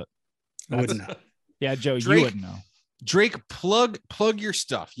 I love it. I wouldn't know. Yeah, Joe, Drake- you wouldn't know. Drake, plug your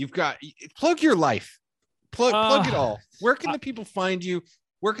stuff. Plug your life. Plug it all. Where can the people find you?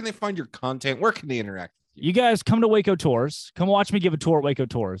 Where can they find your content? Where can they interact with you? You guys come to Waco Tours. Come watch me give a tour at Waco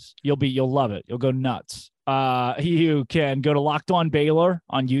Tours. You'll love it. You'll go nuts. You can go to Locked On Baylor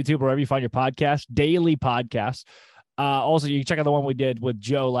on YouTube, wherever you find your podcast, daily podcast. Also, you can check out the one we did with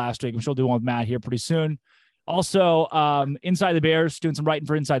Joe last week. I'm sure we'll do one with Matt here pretty soon. Also, Inside the Bears, doing some writing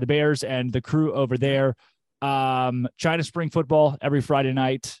for Inside the Bears and the crew over there. China Spring Football every Friday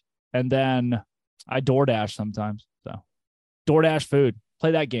night. And then I DoorDash sometimes. So DoorDash food.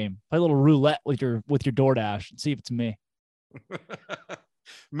 Play that game. Play a little roulette with your DoorDash and see if it's me.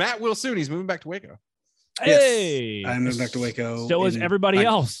 Matt will soon. He's moving back to Waco. Hey, I moved back to Waco. So is in, everybody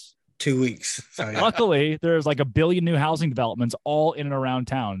else. 2 weeks. So, yeah. Luckily, there's like 1 billion new housing developments all in and around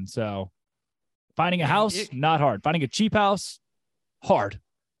town. So finding a house, not hard. Finding a cheap house, hard.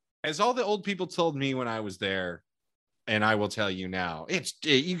 As all the old people told me when I was there, and I will tell you now,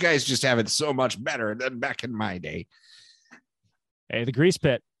 you guys just have it so much better than back in my day. Hey, the Grease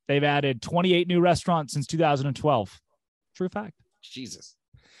Pit. They've added 28 new restaurants since 2012. True fact. Jesus.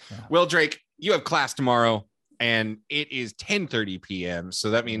 Yeah. Well, Drake, you have class tomorrow, and it is 10:30 p.m.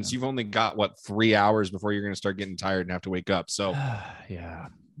 So that means you've only got 3 hours before you're going to start getting tired and have to wake up. So yeah,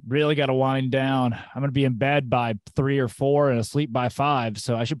 really got to wind down. I'm going to be in bed by 3 or 4 and asleep by 5.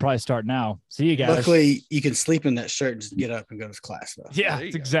 So I should probably start now. See you guys. Luckily, you can sleep in that shirt and just get up and go to class. Though. Yeah, There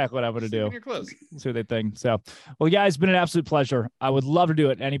you that's go. exactly what I'm going to do. in your clothes. See what they think. So, well, guys, it's been an absolute pleasure. I would love to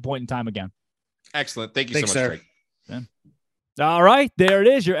do it at any point in time again. Excellent. Thank you Thanks, so much, sir. Drake. All right, there it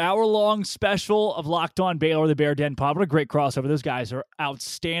is, your hour-long special of Locked On Baylor, the Bear Den Pod. What a great crossover. Those guys are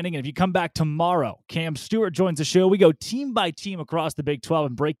outstanding. And if you come back tomorrow, Cam Stewart joins the show. We go team by team across the Big 12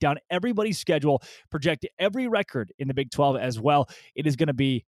 and break down everybody's schedule, project every record in the Big 12 as well. It is going to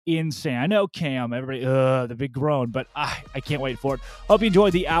be insane. I know, Cam, everybody, the big groan, but I can't wait for it. Hope you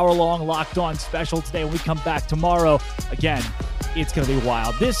enjoyed the hour-long Locked On special today. When we come back tomorrow, again, it's going to be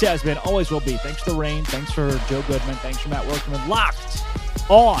wild. This has been, always will be. Thanks to Rain. Thanks for Joe Goodman. Thanks for Matt Workman. Locked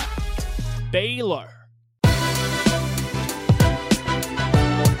On Baylor.